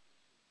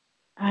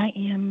 I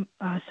am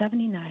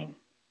 79.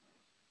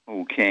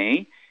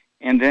 Okay.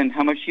 And then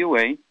how much do you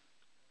weigh?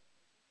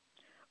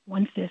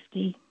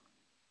 150.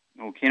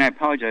 Okay, and I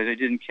apologize. I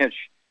didn't catch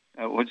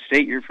what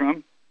state you're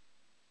from?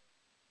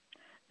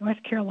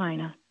 North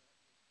Carolina.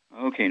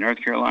 Okay, North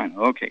Carolina.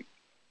 Okay.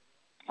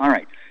 All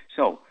right.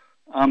 So,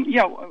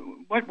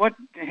 what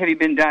have you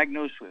been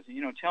diagnosed with?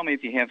 Tell me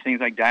if you have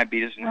things like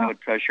diabetes and blood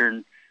pressure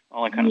and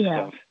all that kind of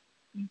stuff.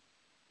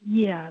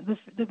 Yeah,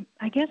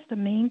 I guess the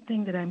main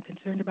thing that I'm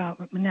concerned about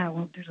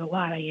now, there's a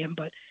lot I am,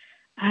 but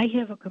I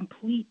have a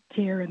complete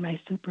tear in my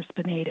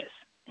supraspinatus,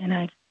 and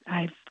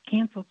I've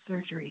canceled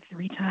surgery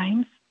 3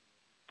 times.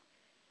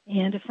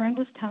 And a friend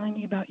was telling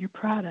me about your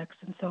products,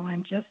 and so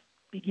I'm just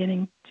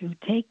beginning to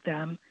take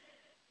them.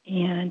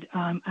 And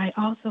I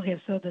also have,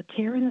 the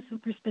tear in the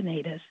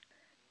supraspinatus,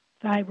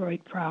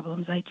 thyroid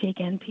problems. I take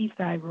NP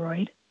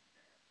thyroid,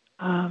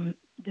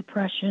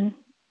 depression.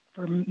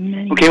 For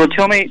many okay, well,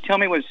 tell me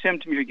what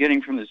symptoms you're getting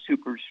from the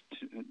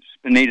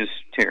supraspinatus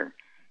tear.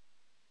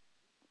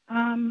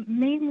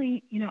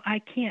 Mainly, I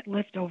can't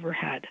lift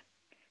overhead.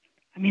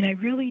 I mean, I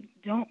really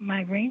don't.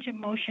 My range of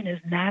motion is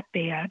not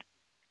bad,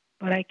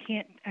 but I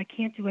can't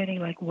do any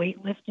like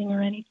weightlifting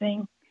or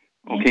anything.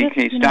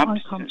 Okay, stop.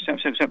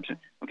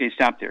 Okay,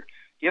 stop there.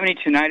 Do you have any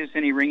tinnitus,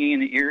 any ringing in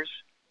the ears?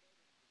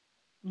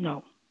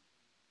 No.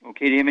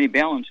 Okay, do you have any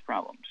balance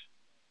problems?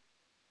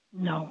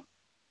 No.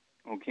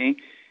 Okay.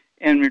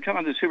 And we're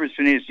talking about the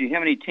supraspinatus. Do you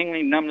have any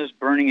tingling, numbness,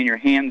 burning in your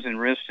hands and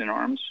wrists and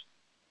arms?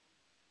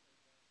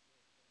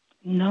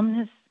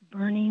 Numbness,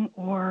 burning,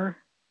 or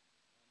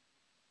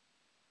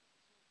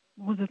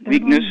what was the third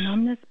weakness, one?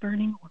 Numbness,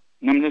 burning,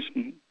 numbness,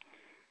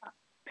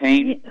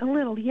 pain. A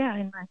little,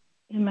 yeah,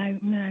 in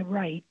my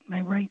right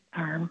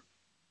arm.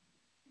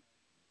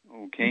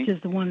 Okay. Which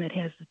is the one that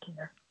has the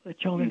tear, the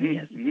shoulder that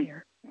has the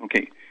tear.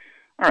 Okay.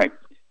 All right.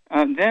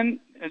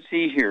 Then let's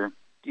see here.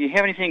 Do you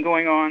have anything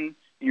going on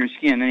in your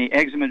skin? Any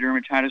eczema,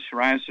 dermatitis,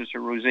 psoriasis, or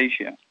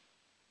rosacea?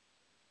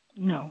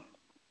 No.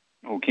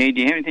 Okay.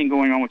 Do you have anything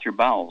going on with your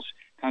bowels?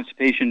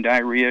 Constipation,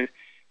 diarrhea,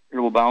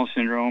 irritable bowel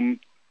syndrome,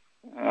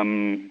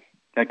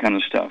 that kind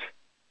of stuff?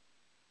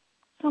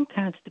 Some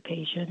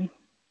constipation.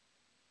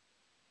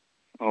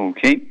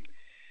 Okay.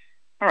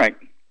 All right.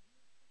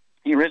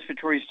 Any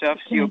respiratory stuff,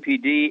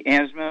 COPD,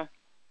 asthma,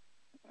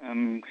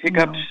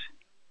 hiccups?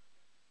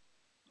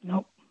 No.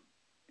 Nope.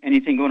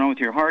 Anything going on with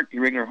your heart,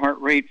 irregular heart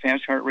rate,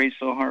 fast heart rate,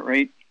 slow heart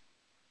rate?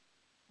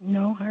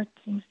 No, heart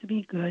seems to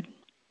be good.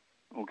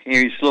 Okay.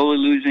 Are you slowly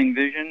losing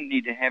vision?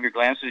 Need to have your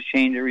glasses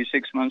changed every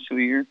 6 months to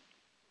a year?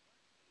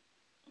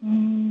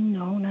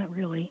 No, not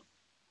really.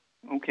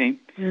 Okay.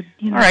 All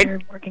right. They're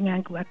working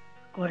on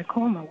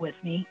glaucoma with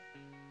me.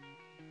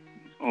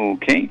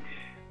 Okay.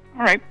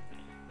 All right.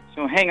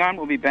 So hang on.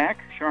 We'll be back.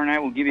 Char and I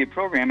will give you a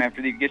program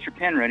after get your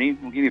pen ready.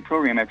 We'll give you a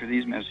program after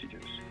these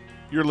messages.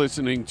 You're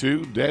listening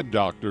to Dead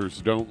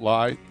Doctors Don't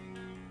Lie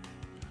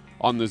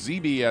on the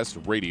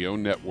ZBS Radio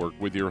Network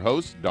with your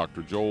host,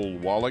 Dr. Joel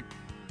Wallach.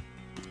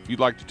 If you'd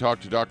like to talk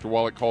to Dr.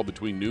 Wallach, call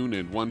between noon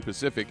and 1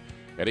 Pacific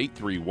at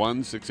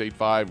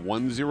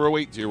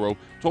 831-685-1080,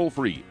 toll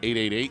free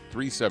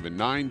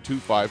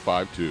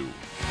 888-379-2552.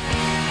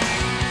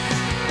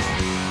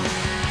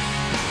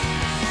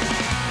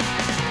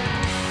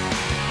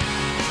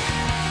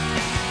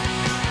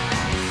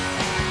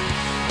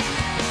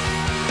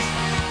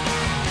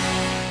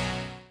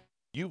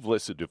 You've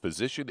listened to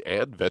physician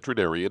and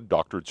veterinarian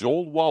Dr.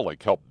 Joel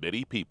Wallach help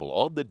many people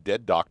on the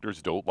Dead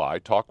Doctors Don't Lie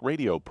talk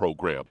radio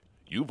program.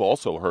 You've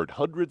also heard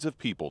hundreds of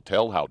people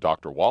tell how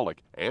Dr.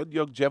 Wallach and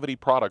Youngevity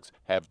products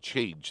have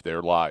changed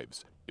their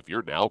lives. If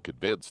you're now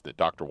convinced that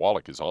Dr.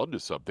 Wallach is onto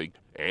something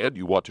and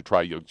you want to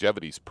try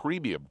Youngevity's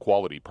premium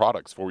quality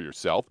products for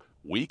yourself,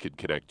 we can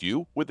connect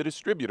you with a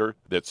distributor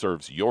that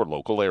serves your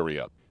local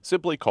area.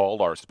 Simply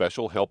call our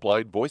special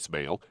helpline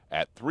voicemail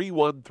at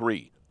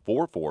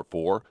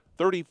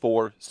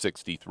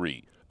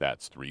 313-444-3463.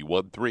 That's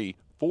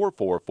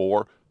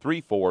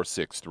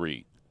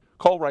 313-444-3463.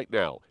 Call right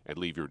now and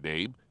leave your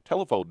name,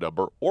 telephone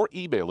number, or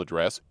email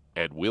address,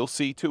 and we'll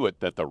see to it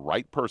that the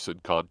right person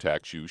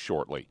contacts you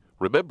shortly.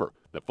 Remember,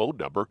 the phone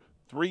number,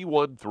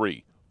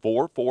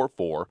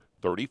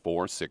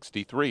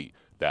 313-444-3463.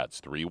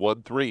 That's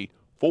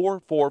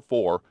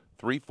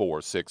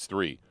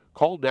 313-444-3463.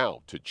 Call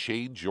now to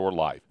change your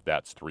life.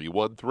 That's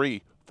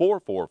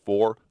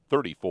 313-444-3463.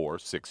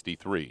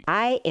 3463.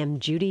 I am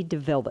Judy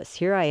DeVilbus.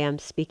 Here I am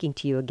speaking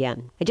to you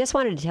again. I just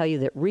wanted to tell you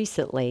that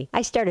recently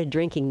I started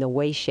drinking the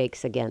Whey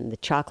Shakes again, the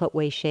chocolate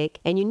Whey Shake.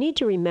 And you need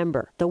to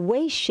remember, the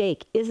Whey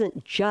Shake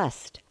isn't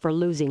just for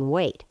losing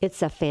weight.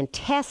 It's a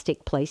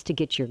fantastic place to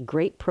get your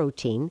great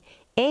protein.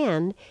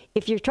 And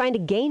if you're trying to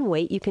gain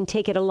weight, you can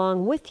take it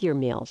along with your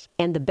meals.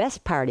 And the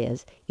best part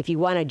is, if you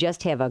want to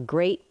just have a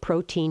great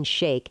protein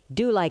shake,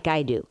 do like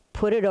I do.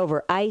 Put it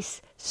over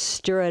ice,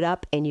 stir it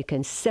up, and you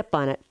can sip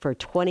on it for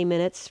 20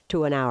 minutes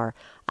to an hour.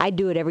 I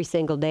do it every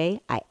single day.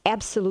 I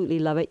absolutely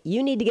love it.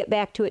 You need to get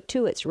back to it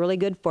too. It's really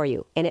good for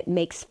you. And it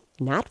makes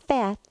not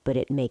fat, but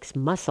it makes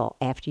muscle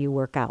after you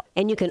work out.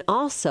 And you can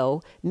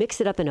also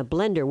mix it up in a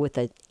blender with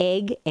an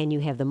egg, and you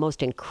have the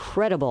most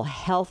incredible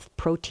health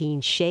protein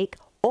shake.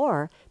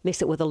 Or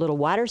mix it with a little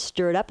water,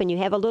 stir it up, and you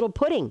have a little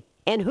pudding.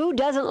 And who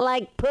doesn't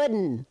like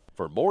pudding?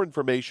 For more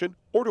information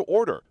or to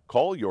order,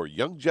 call your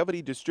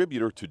Youngevity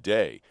distributor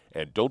today.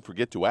 And don't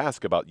forget to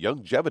ask about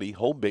Youngevity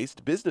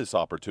home-based business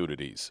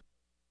opportunities.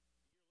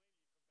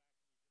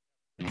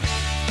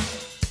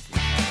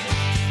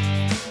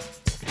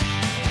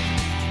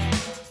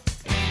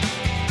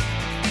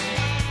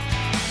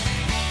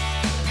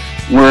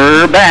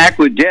 We're back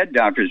with Dead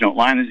Doctors Don't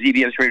Lie on the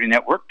ZBS Radio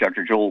Network.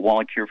 Dr. Joel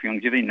Wallach here for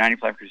Youngevity,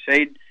 95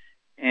 Crusade.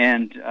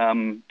 And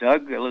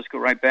Doug, let's go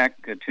right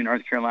back to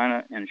North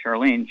Carolina and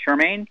Charlene.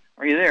 Charmaine,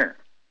 are you there?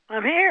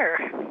 I'm here.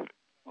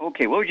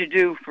 Okay, what would you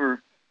do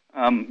for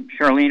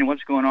Charlene and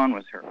what's going on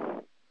with her?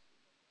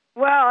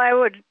 Well, I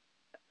would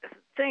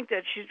think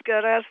that she's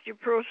got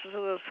osteoporosis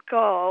of the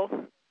skull.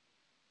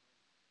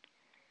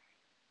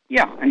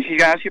 Yeah, and she's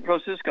got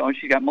osteoporosis of the skull.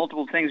 She's got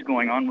multiple things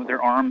going on with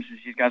her arms.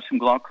 She's got some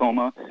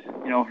glaucoma.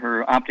 You know,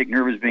 her optic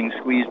nerve is being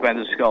squeezed by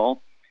the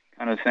skull,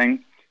 kind of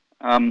thing.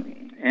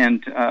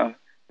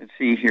 Let's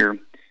see here.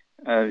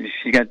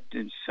 She got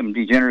some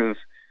degenerative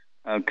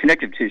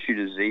connective tissue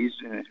disease.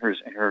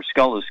 Her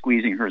skull is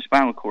squeezing her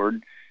spinal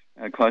cord,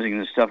 causing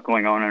this stuff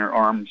going on in her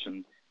arms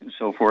and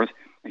so forth.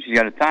 And she's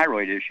got a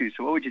thyroid issue.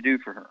 So what would you do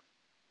for her?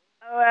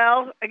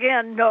 Well,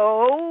 again,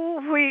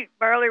 no wheat,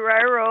 barley,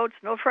 rye, oats,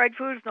 no fried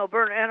foods, no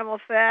burnt animal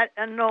fat,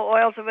 and no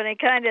oils of any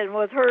kind. And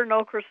with her,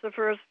 no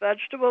cruciferous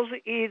vegetables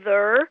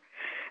either.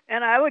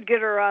 And I would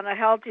get her on a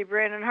healthy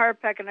brain and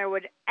heart pack, and I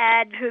would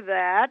add to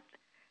that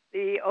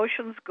the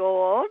Ocean's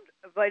Gold,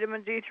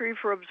 vitamin D3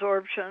 for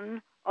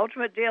absorption,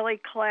 Ultimate Daily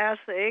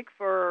Classic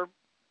for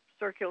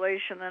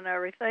circulation and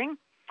everything,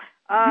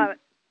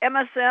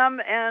 MSM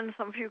and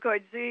some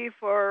Fucoid Z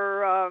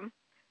for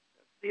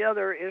the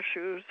other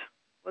issues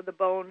with the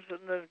bones and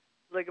the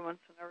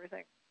ligaments and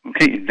everything.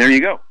 Okay, there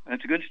you go.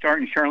 That's a good start.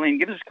 And Charlene,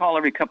 give us a call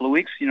every couple of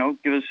weeks.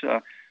 Give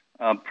us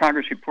a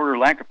progress report or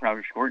lack of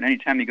progress report. And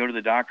anytime you go to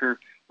the doctor,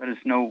 let us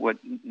know what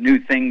new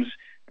things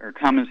or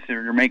comments that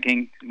you're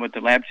making, what the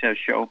lab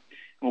tests show.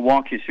 We'll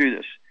walk you through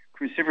this.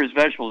 Cruciferous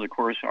vegetables, of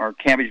course, are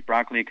cabbage,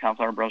 broccoli,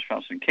 cauliflower, Brussels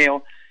sprouts, and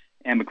kale.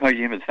 And because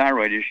you have a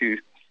thyroid issue,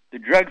 the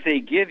drugs they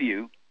give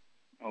you,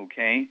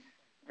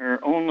 are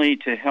only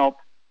to help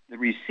the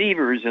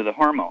receivers of the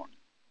hormone,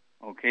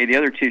 the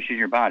other tissues in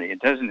your body. It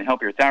doesn't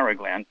help your thyroid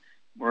gland,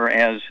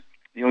 whereas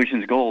the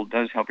Ocean's Gold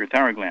does help your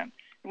thyroid gland.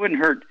 It wouldn't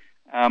hurt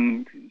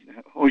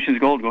Ocean's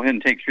Gold. Go ahead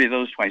and take 3 of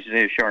those twice a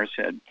day, as Char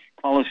said.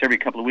 Call us every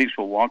couple of weeks.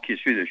 We'll walk you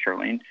through this,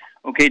 Charlene.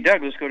 Okay,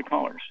 Doug, let's go to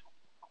callers.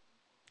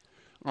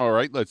 All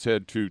right, let's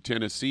head to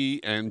Tennessee.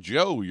 And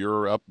Joe,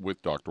 you're up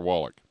with Dr.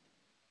 Wallach.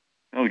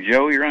 Oh,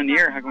 Joe, you're on the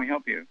air. How can we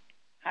help you?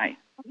 Hi.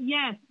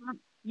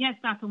 Yes,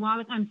 Dr.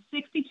 Wallach. I'm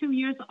 62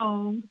 years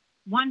old,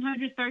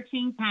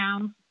 113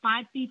 pounds,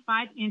 5 feet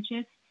 5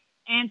 inches,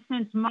 and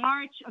since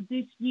March of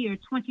this year,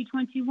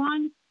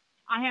 2021,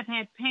 I have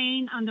had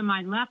pain under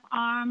my left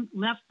arm,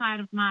 left side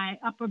of my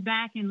upper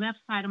back, and left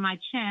side of my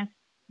chest.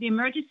 The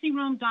emergency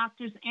room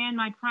doctors and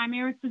my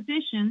primary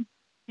physician,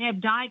 they have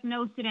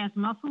diagnosed it as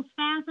muscle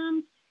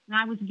spasms, and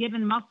I was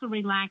given muscle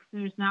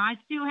relaxers. Now, I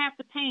still have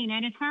the pain,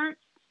 and it hurts.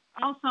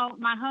 Also,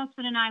 my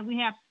husband and I, we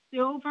have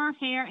silver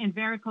hair and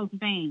varicose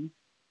veins.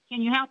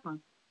 Can you help us?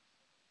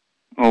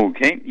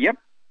 Okay, yep.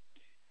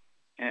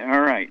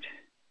 All right.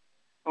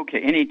 Okay,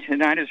 any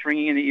tinnitus,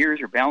 ringing in the ears,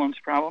 or balance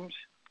problems?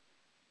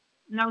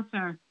 No,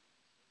 sir.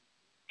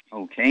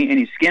 Okay,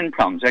 any skin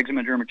problems,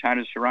 eczema,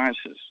 dermatitis,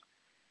 psoriasis?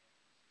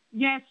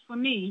 Yes, for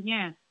me,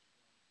 yes.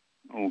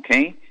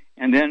 Okay,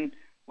 and then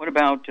what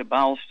about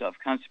bowel stuff,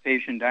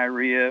 constipation,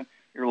 diarrhea,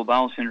 irritable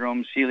bowel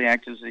syndrome,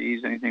 celiac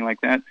disease, anything like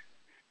that?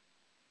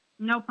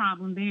 No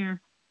problem there.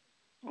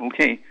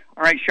 Okay.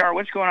 All right, Char,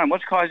 what's going on?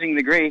 What's causing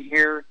the gray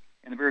hair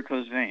and the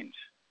varicose veins?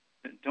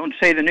 Don't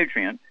say the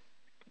nutrient.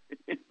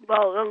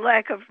 Well, the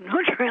lack of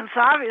nutrients,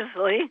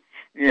 obviously.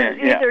 Yeah,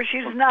 Either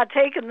she's not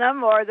taking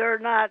them or they're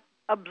not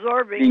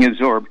absorbing. Being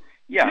absorbed.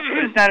 Yeah,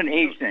 but it's not an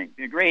age thing.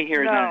 The gray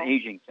hair is not an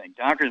aging thing.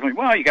 Doctors are like,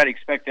 well, you got to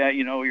expect that.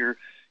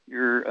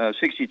 You're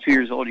 62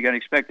 years old. You got to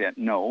expect that.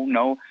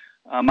 No.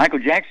 Michael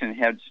Jackson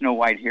had snow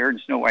white hair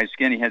and snow white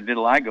skin. He had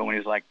vitiligo when he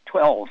was like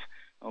 12.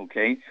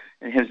 Okay,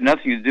 it has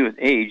nothing to do with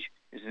age.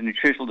 It's a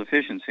nutritional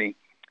deficiency,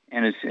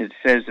 and it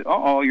says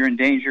that you're in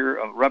danger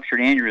of ruptured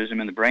aneurysm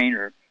in the brain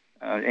or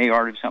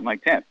aorta or something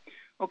like that.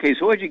 Okay,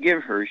 so what did you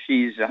give her?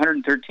 She's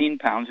 113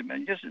 pounds,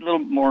 just a little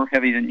more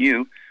heavy than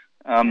you,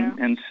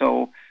 and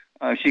so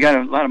she got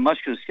a lot of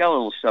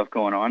musculoskeletal stuff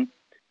going on.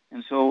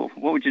 And so,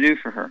 what would you do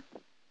for her?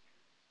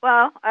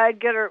 Well,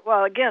 I'd get her.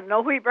 Well, again,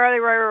 no wheat, barley,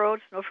 rye, or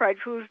oats, no fried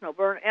foods, no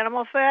burnt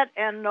animal fat,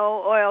 and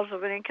no oils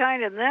of any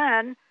kind. And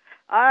then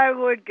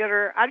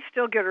I'd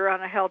still get her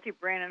on a healthy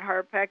brain and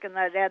heart pack, and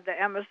I'd add the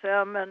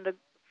MSM and the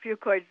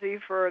Fucoid Z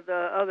for the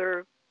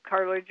other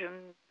cartilage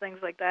and things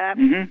like that.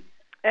 Mm-hmm.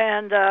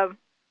 And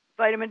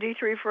vitamin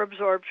D3 for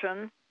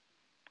absorption.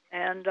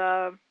 And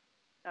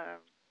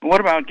what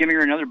about giving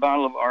her another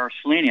bottle of our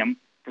selenium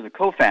for the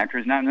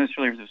cofactors, not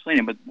necessarily for the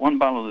selenium, but one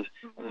bottle of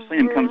the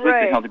selenium comes with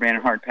the healthy brain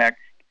and heart pack.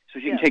 So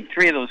she can take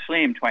 3 of those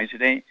selenium twice a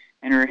day,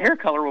 and her hair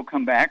color will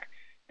come back,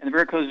 and the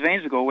varicose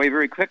veins will go away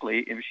very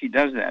quickly if she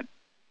does that.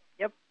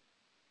 Yep.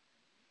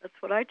 That's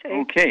what I take.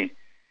 Okay.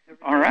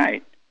 All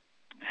right.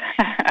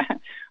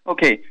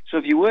 Okay, so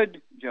if you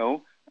would,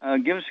 Joe,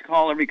 give us a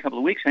call every couple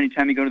of weeks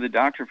anytime you go to the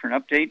doctor for an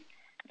update,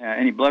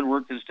 any blood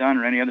work that's done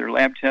or any other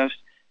lab test.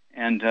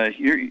 And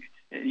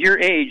your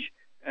age,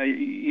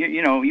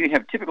 you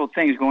have typical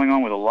things going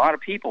on with a lot of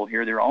people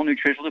here. They're all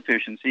nutritional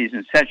deficiencies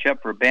and sets you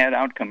up for a bad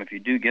outcome if you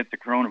do get the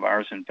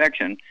coronavirus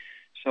infection.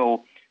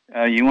 So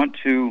you want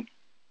to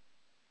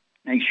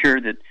make sure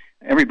that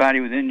everybody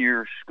within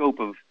your scope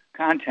of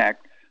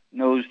contact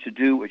knows to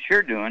do what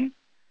you're doing.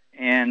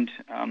 And,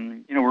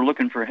 we're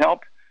looking for help.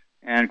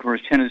 And, of course,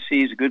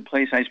 Tennessee is a good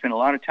place. I spent a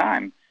lot of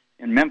time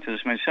in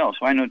Memphis myself,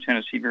 so I know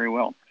Tennessee very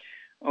well.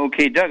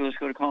 Okay, Doug, let's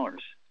go to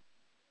callers.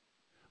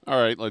 All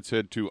right, let's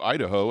head to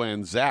Idaho.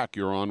 And Zach,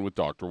 you're on with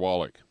Dr.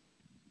 Wallach.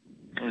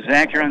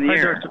 Zach, you're on the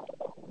air.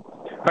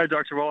 Hi,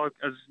 Dr. Wallach.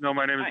 As you know,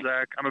 my name is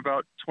Zach. I'm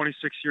about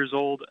 26 years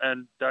old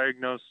and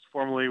diagnosed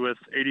formally with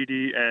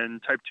ADD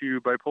and type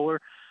 2 bipolar.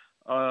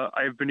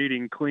 I've been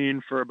eating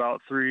clean for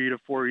about 3 to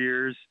 4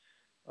 years,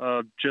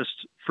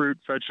 just fruit,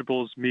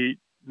 vegetables, meat,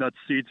 nuts,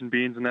 seeds, and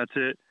beans, and that's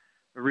it.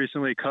 I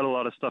recently cut a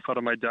lot of stuff out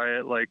of my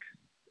diet, like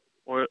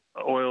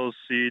oils,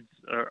 seeds,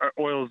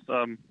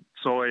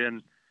 soy,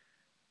 and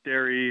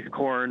dairy,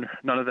 corn,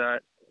 none of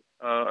that.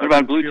 What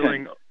about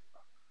gluten?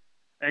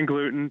 And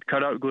gluten,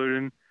 cut out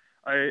gluten.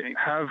 I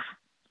have,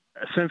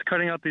 since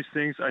cutting out these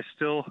things, I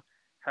still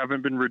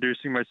haven't been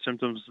reducing my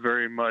symptoms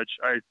very much.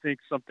 I think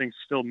something's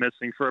still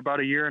missing. For about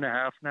a year and a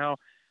half now,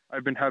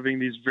 I've been having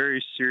these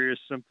very serious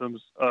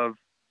symptoms of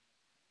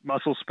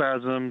muscle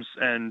spasms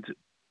and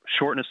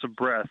shortness of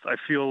breath. I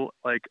feel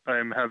like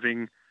I'm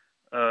having,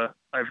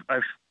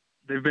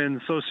 they've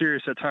been so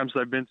serious at times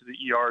that I've been to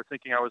the ER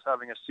thinking I was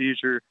having a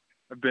seizure.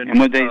 And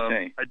what'd they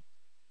say?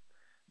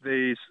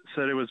 They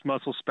said it was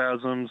muscle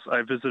spasms.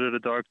 I visited a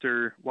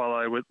doctor while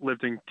I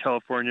lived in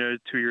California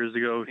 2 years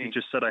ago. He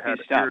just said I had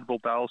irritable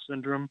bowel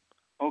syndrome.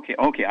 Okay,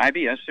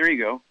 IBS. There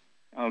you go.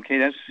 Okay,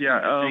 that's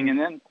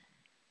interesting.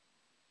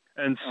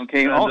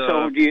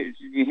 Also, do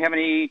you have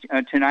any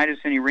tinnitus,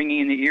 any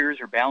ringing in the ears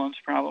or balance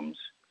problems?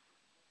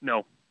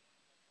 No.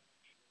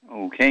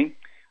 Okay.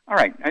 All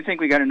right. I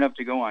think we got enough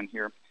to go on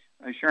here.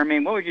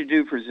 Charmaine, what would you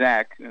do for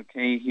Zach?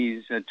 Okay,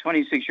 he's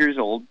 26 years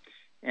old,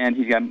 and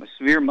he's got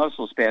severe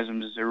muscle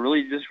spasms. They're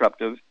really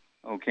disruptive,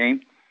 okay?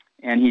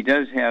 And he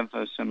does have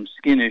some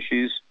skin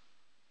issues,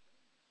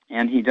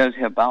 and he does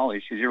have bowel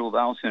issues, irritable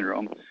bowel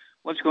syndrome.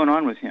 What's going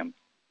on with him?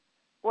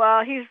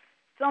 Well, he's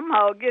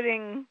somehow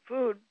getting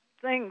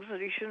things that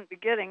he shouldn't be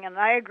getting, and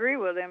I agree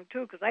with him,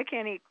 too, because I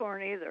can't eat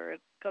corn either.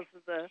 It's because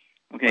of the...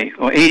 Okay,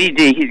 well, ADD,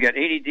 he's got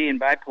ADD and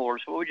bipolar,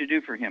 so what would you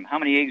do for him? How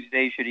many eggs a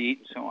day should he eat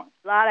and so on?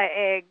 A lot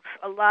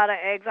of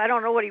eggs. I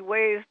don't know what he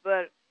weighs,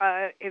 but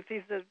if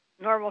he's a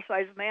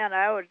normal-sized man,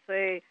 I would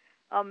say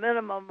a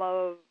minimum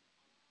of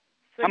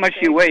 6 How much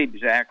do you weigh,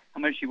 Zach? How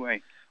much do you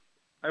weigh?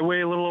 I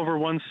weigh a little over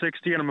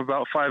 160, and I'm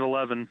about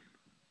 5'11".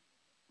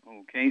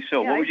 Okay,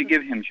 so what would you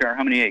give him, Char?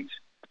 How many eggs?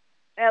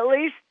 At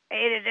least 8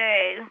 a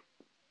day.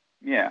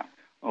 Yeah,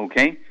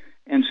 okay.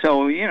 And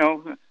so,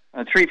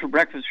 3 for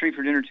breakfast, 3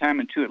 for dinner time,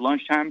 and 2 at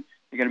lunchtime.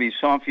 They got to be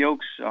soft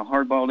yolks.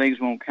 Hard-boiled eggs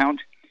won't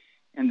count.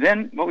 And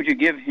then what would you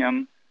give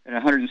him at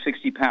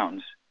 160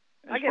 pounds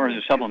as far as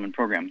a supplement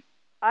program?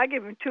 I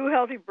give him 2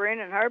 healthy brain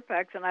and heart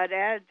packs, and I'd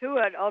add to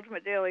it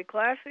Ultimate Daily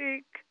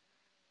Classic,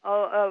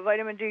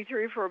 vitamin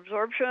D3 for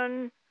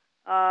absorption,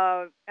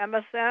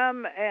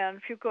 MSM,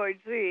 and Fucoid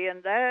Z,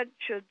 and that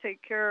should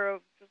take care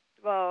of just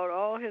about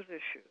all his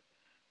issues.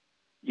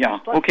 Yeah.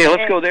 Plus okay,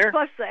 let's go there.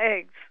 Plus the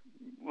eggs.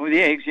 Well,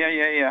 the eggs,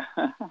 yeah.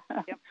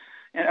 Yep.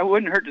 And it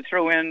wouldn't hurt to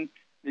throw in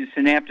the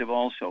Synaptive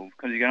also,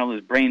 because you got all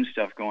this brain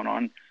stuff going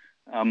on.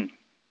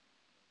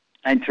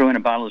 I'd throw in a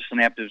bottle of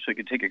Synaptive so you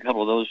could take a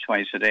couple of those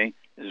twice a day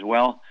as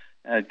well.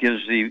 It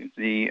gives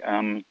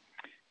the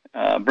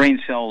brain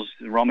cells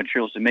the raw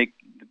materials to make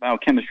the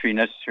biochemistry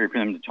necessary for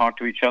them to talk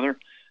to each other.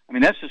 I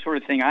mean, that's the sort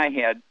of thing I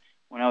had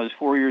when I was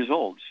 4 years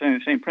old.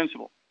 Same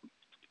principle.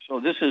 So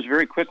this is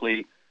very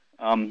quickly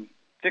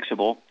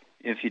fixable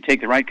if you take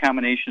the right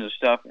combination of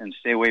stuff and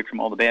stay away from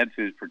all the bad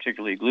foods,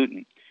 particularly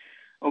gluten.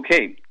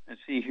 Okay,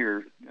 let's see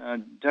here.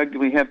 Doug, do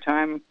we have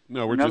time?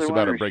 No, we're just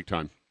about at break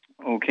time.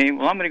 Okay,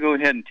 well, I'm going to go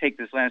ahead and take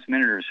this last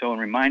minute or so and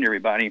remind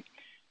everybody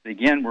that,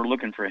 again, we're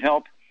looking for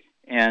help,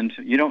 and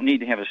you don't need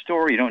to have a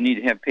store. You don't need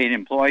to have paid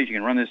employees. You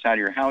can run this out of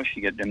your house.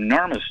 You get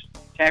enormous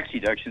tax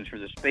deductions for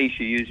the space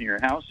you use in your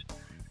house.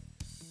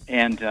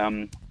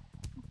 And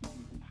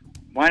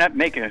why not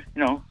make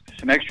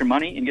some extra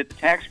money and get the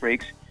tax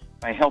breaks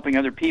by helping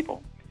other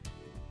people?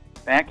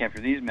 Back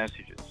after these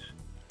messages.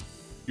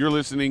 You're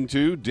listening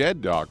to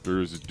Dead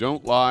Doctors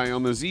Don't Lie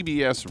on the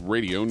ZBS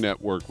Radio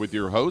Network with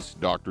your host,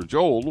 Dr.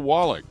 Joel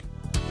Wallach.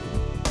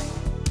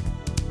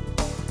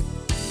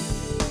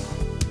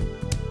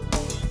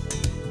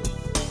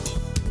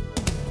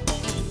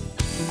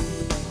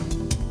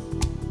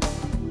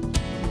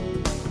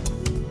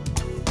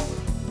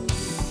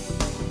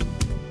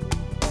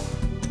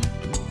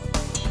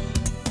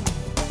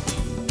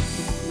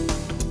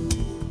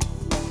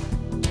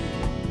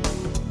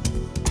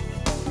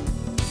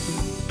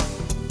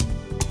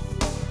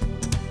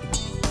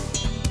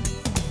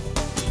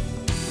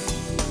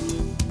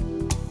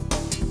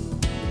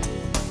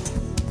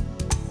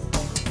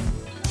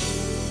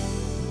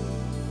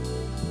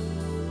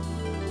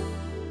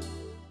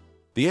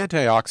 The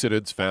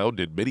antioxidants found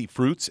in many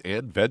fruits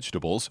and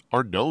vegetables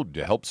are known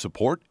to help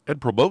support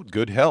and promote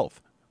good health.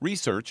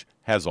 Research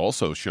has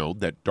also shown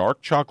that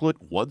dark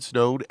chocolate, once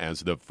known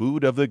as the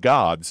food of the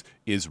gods,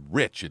 is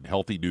rich in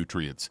healthy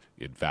nutrients.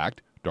 In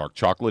fact, dark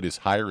chocolate is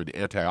higher in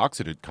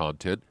antioxidant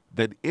content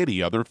than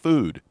any other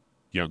food.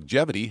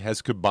 Youngevity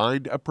has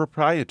combined a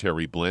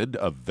proprietary blend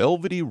of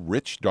velvety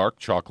rich dark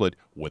chocolate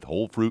with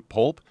whole fruit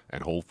pulp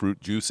and whole fruit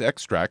juice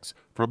extracts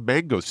from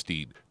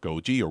mangosteen,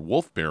 goji or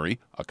wolfberry,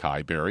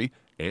 acai berry,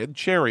 and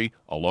cherry,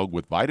 along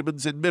with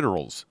vitamins and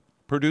minerals,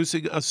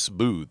 producing a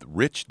smooth,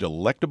 rich,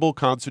 delectable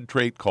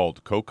concentrate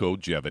called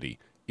Cocogevity.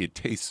 It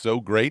tastes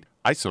so great,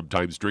 I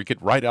sometimes drink it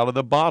right out of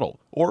the bottle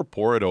or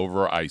pour it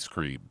over ice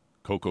cream.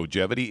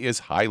 Cocogevity is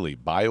highly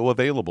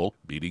bioavailable,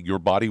 meaning your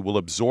body will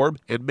absorb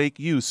and make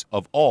use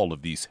of all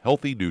of these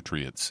healthy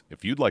nutrients.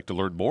 If you'd like to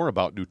learn more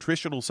about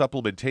nutritional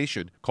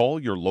supplementation, call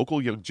your local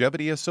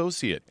Youngevity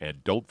associate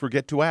and don't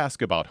forget to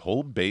ask about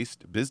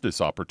home-based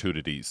business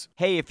opportunities.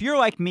 Hey, if you're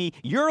like me,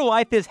 your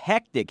life is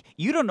hectic.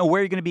 You don't know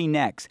where you're going to be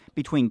next.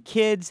 Between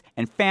kids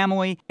and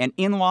family and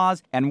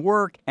in-laws and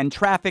work and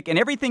traffic and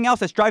everything else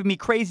that's driving me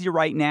crazy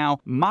right now,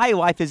 my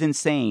life is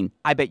insane.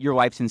 I bet your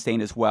life's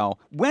insane as well.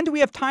 When do we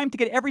have time to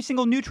get every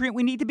single nutrient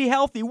we need to be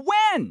healthy?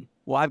 When?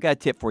 Well, I've got a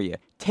tip for you.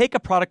 Take a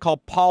product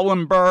called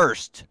Pollen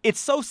Burst. It's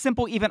so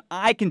simple, even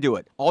I can do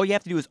it. All you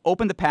have to do is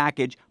open the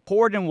package,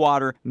 pour it in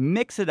water,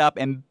 mix it up,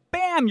 and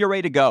bam, you're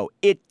ready to go.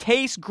 It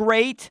tastes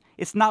great.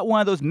 It's not one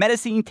of those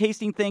medicine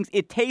tasting things.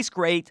 It tastes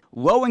great,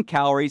 low in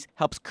calories,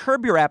 helps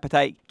curb your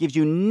appetite, gives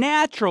you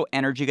natural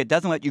energy that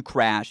doesn't let you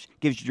crash,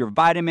 gives you your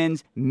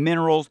vitamins,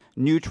 minerals,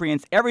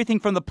 nutrients, everything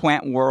from the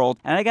plant world.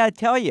 And I gotta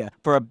tell you,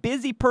 for a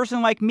busy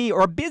person like me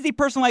or a busy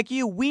person like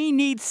you, we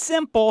need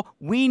simple,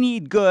 we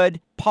need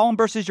good. Pollen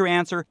Burst is your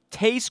answer.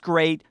 Tastes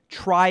great.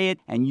 Try it,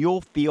 and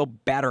you'll feel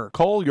better.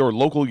 Call your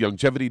local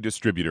Youngevity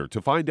distributor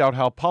to find out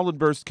how Pollen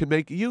Burst can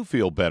make you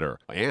feel better.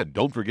 And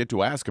don't forget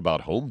to ask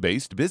about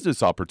home-based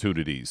business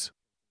opportunities.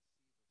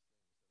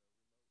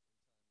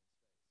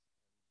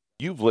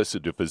 You've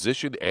listened to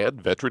physician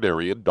and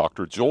veterinarian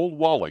Dr. Joel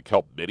Wallach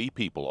help many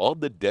people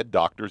on the Dead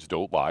Doctors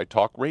Don't Lie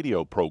talk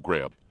radio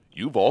program.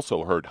 You've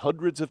also heard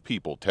hundreds of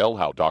people tell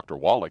how Dr.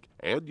 Wallach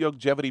and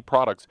Youngevity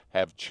products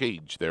have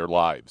changed their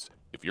lives.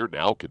 If you're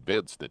now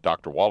convinced that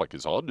Dr. Wallach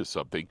is onto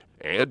something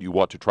and you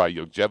want to try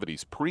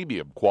Youngevity's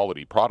premium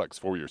quality products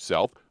for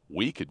yourself,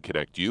 we can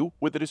connect you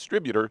with a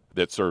distributor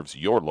that serves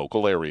your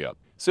local area.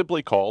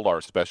 Simply call our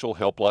special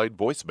helpline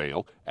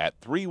voicemail at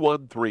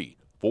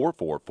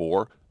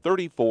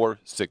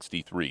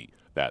 313-444-3463.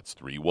 That's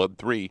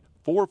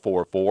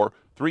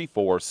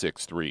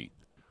 313-444-3463.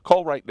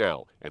 Call right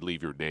now and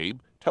leave your name,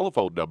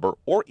 telephone number,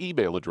 or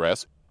email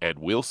address, and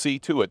we'll see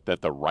to it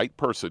that the right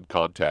person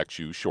contacts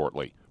you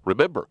shortly.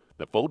 Remember,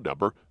 the phone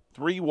number,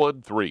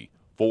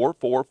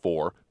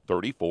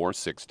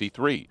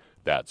 313-444-3463.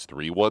 That's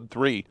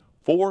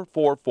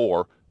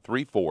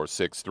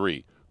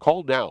 313-444-3463.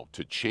 Call now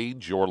to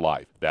change your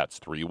life. That's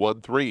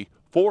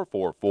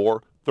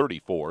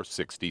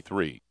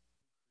 313-444-3463.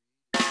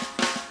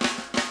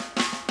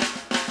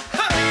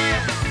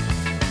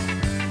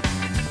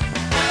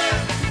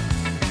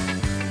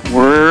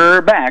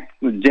 We're back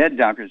with Dead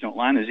Doctors Don't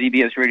Lie on the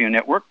ZBS Radio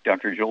Network.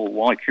 Dr. Joel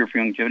Wallach here for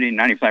Youngevity,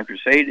 95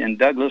 Crusade. And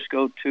Doug, let's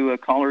go to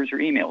callers or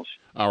emails.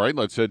 All right,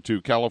 let's head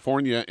to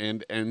California.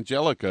 And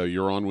Angelica,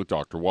 you're on with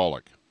Dr.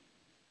 Wallach.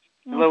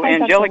 Hello, Hi,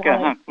 Angelica.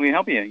 How can we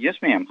help you? Yes,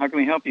 ma'am. How can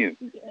we help you?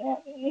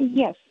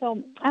 Yes.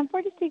 So I'm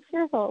 46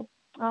 years old.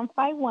 I'm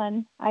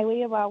 5'1". I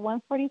weigh about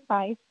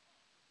 145.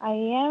 I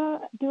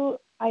am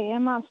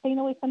staying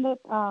away from the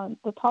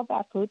tall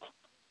bad foods,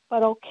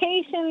 but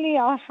occasionally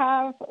I'll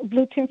have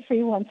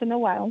gluten-free once in a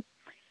while.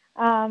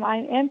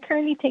 I am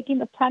currently taking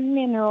the plant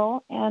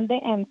mineral and the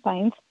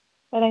enzymes,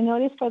 but I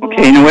noticed for the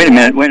no, wait a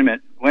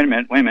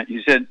minute.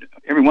 You said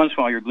every once in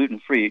a while you're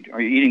gluten-free.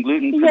 Are you eating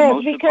gluten for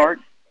most of the part?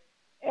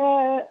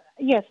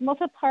 Yes,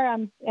 most of the part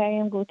I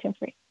am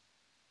gluten-free.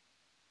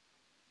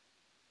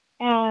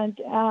 And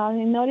I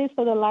noticed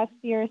for the last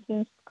year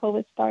since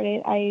COVID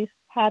started, I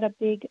had a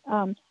big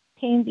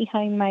pain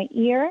behind my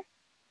ear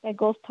that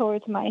goes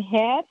towards my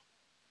head.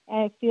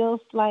 And it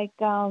feels like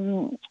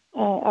a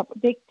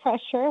big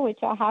pressure, which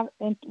I have,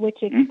 I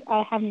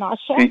have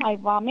nausea. Okay. I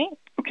vomit.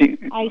 Okay.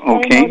 I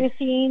started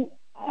noticing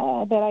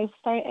that I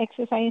started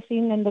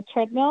exercising in the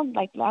treadmill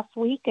like last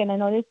week, and I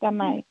noticed that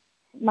my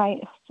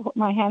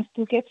hands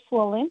do get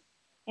swollen,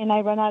 and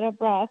I run out of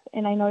breath.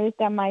 And I noticed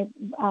that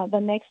the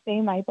next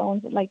day my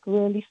bones like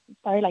really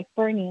started like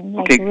burning,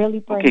 really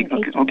burning.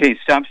 Okay.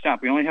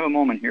 Stop. We only have a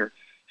moment here.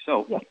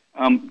 So, yes.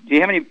 Do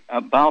you have any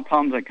bowel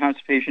problems like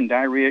constipation,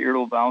 diarrhea,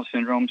 irritable bowel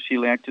syndrome,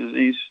 celiac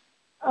disease?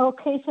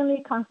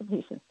 Occasionally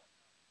constipation.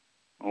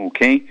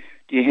 Okay.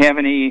 Do you have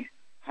any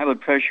high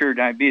blood pressure or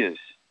diabetes?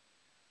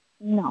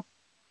 No.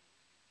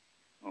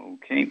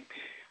 Okay.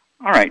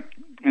 All right.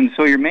 And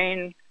so your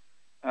main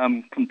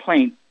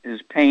complaint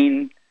is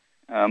pain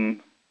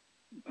in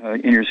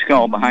your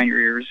skull, behind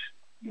your ears?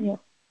 Yes.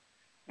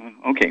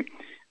 Okay.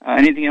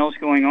 Anything else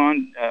going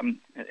on?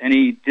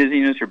 Any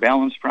dizziness or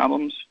balance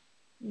problems?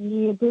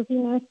 Yeah,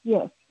 dizziness,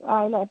 yes.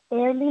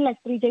 Barely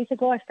 3 days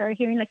ago, I started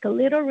hearing like a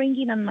little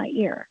ringing on my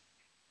ear.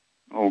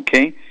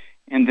 Okay.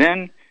 And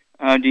then,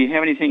 do you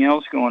have anything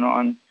else going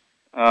on,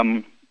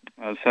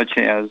 such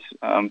as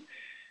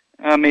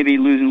maybe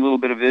losing a little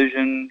bit of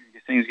vision,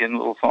 things getting a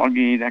little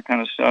foggy, that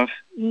kind of stuff?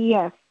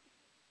 Yes.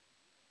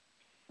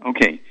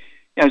 Okay.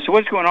 Yeah, so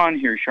what's going on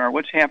here, Char?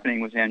 What's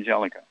happening with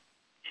Angelica?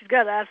 She's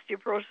got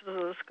osteoporosis of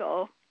the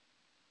skull.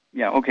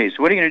 Yeah, okay.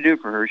 So what are you going to do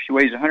for her? She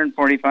weighs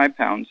 145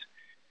 pounds.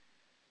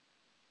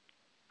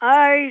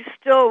 I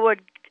still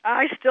would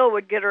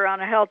get her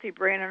on a healthy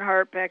brain and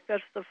heart pack.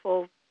 That's the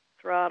full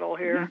throttle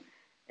here.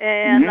 Mm-hmm.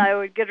 And I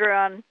would get her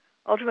on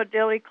Ultimate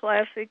Daily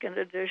Classic in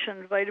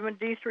addition, vitamin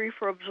D3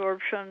 for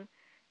absorption,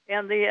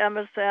 and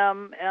the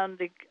MSM and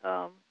the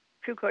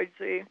Fucoid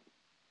Z.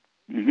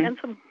 Mm-hmm. And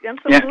some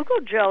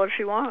glucogel if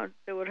she wanted.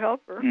 It would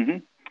help her. Mm-hmm.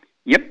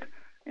 Yep.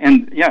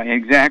 And yeah,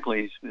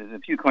 exactly. The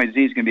Fucoid Z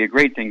is going to be a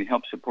great thing to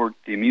help support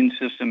the immune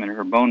system and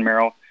her bone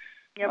marrow.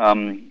 Yep.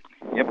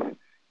 Yep.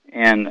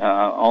 And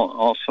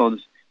also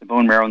the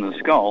bone marrow in the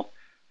skull.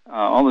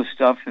 All this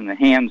stuff in the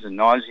hands and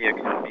nausea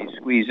can be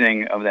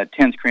squeezing of that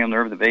 10th cranial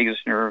nerve, the vagus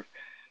nerve,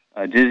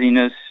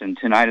 dizziness and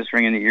tinnitus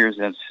ringing in the ears.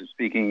 That's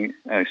squeezing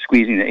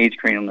the 8th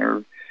cranial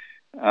nerve.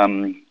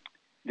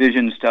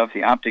 Vision stuff,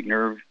 the optic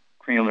nerve,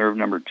 cranial nerve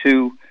number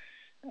 2.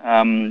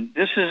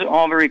 This is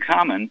all very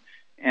common,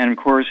 and of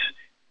course,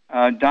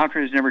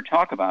 doctors never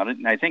talk about it,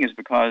 and I think it's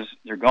because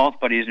their golf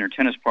buddies and their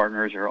tennis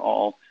partners are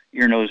all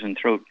ear, nose, and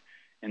throat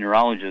and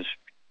neurologist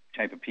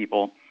type of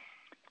people,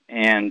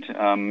 and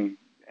I'm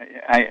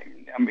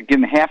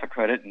give them half a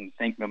credit and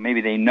think, well,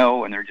 maybe they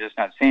know and they're just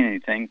not saying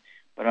anything,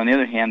 but on the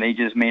other hand, they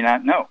just may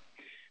not know.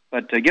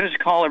 But give us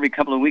a call every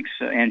couple of weeks,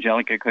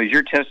 Angelica, because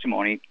your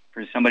testimony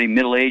for somebody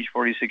middle-aged,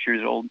 46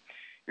 years old,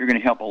 you're going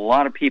to help a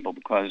lot of people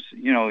because,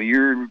 you know,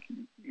 your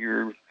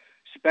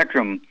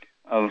spectrum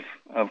of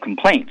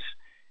complaints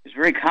is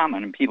very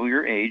common in people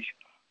your age,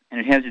 and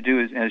it has to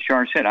do, as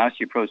Shar said,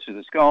 osteoporosis of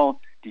the skull,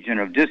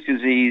 degenerative disc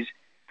disease,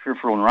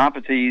 peripheral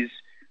neuropathies,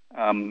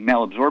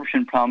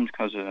 malabsorption problems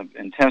because of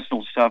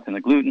intestinal stuff and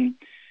the gluten.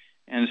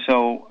 And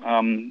so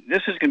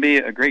this is going to be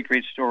a great,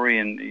 great story,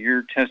 and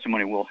your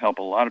testimony will help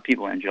a lot of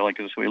people,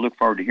 Angelica, so we look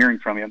forward to hearing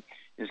from you.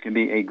 It's going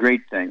to be a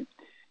great thing.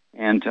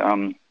 And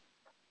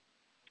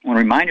I want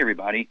to remind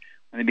everybody,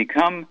 when they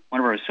become one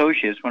of our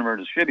associates, one of our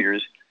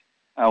distributors,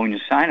 when you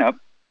sign up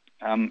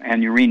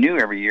and you renew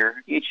every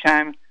year, each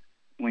time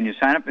when you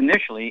sign up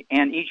initially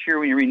and each year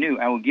when you renew,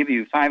 I will give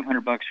you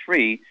 $500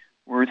 free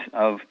worth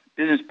of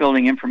business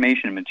building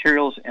information and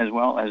materials as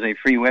well as a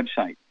free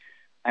website.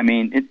 I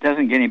mean, it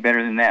doesn't get any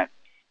better than that.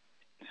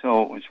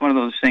 So it's one of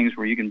those things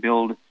where you can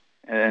build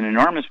an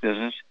enormous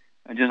business,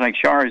 just like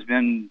Shar has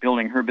been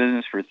building her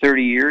business for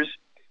 30 years.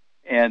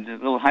 And a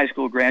little high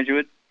school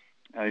graduate,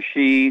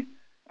 she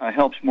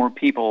helps more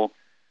people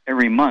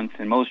every month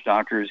than most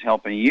doctors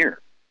help in a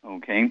year,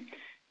 okay?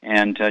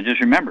 And just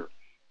remember,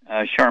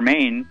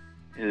 Charmaine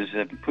is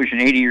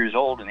pushing 80 years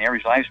old, and the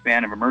average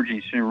lifespan of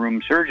emergency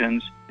room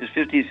surgeons is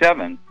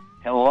 57.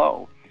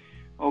 Hello.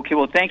 Okay,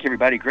 well, thank you,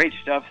 everybody. Great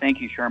stuff.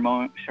 Thank you,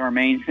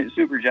 Charmaine.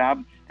 Super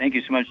job. Thank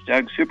you so much,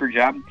 Doug. Super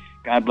job.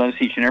 God bless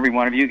each and every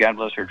one of you. God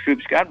bless our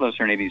troops. God bless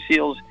our Navy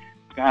SEALs.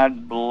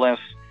 God bless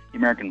the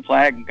American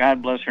flag.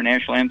 God bless our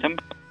national anthem.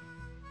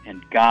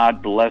 And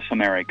God bless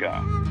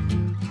America.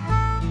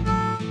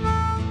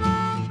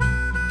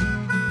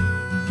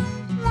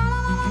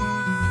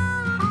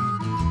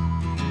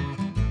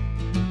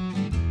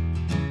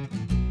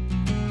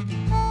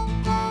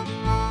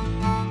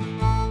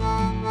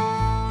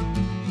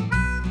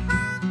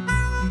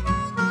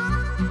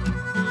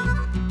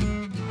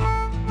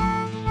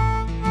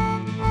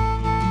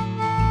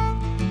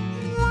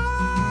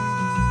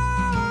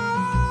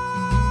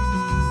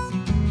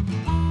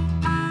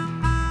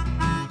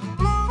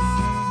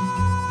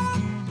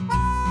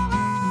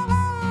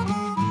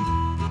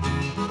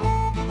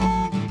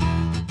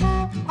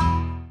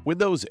 When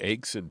those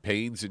aches and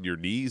pains in your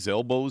knees,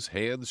 elbows,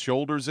 hands,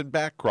 shoulders, and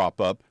back crop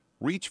up,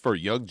 reach for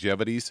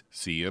Youngevity's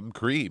CM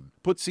Cream.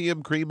 Put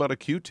CM Cream on a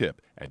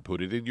Q-tip and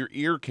put it in your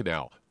ear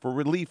canal for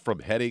relief from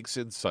headaches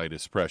and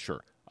sinus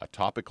pressure. A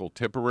topical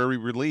temporary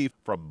relief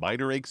from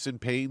minor aches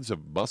and pains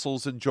of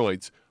muscles and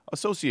joints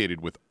associated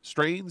with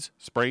strains,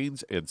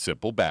 sprains, and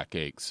simple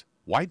backaches.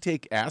 Why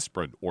take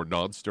aspirin or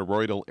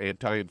non-steroidal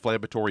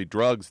anti-inflammatory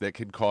drugs that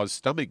can cause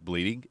stomach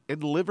bleeding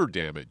and liver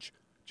damage?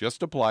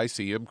 Just apply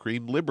CM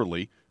Cream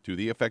liberally to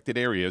the affected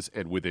areas,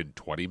 and within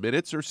 20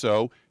 minutes or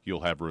so,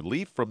 you'll have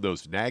relief from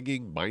those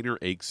nagging minor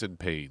aches and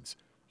pains.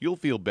 You'll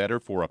feel better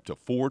for up to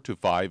 4 to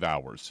 5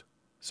 hours.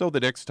 So the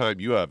next time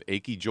you have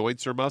achy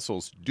joints or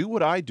muscles, do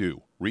what I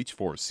do. Reach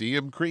for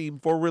CM Cream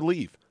for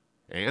relief.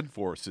 And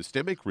for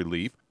systemic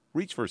relief,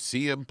 reach for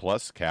CM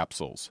Plus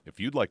capsules. If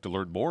you'd like to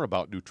learn more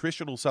about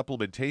nutritional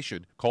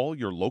supplementation, call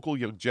your local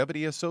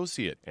Youngevity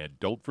associate. And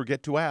don't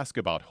forget to ask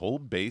about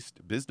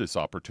home-based business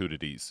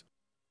opportunities.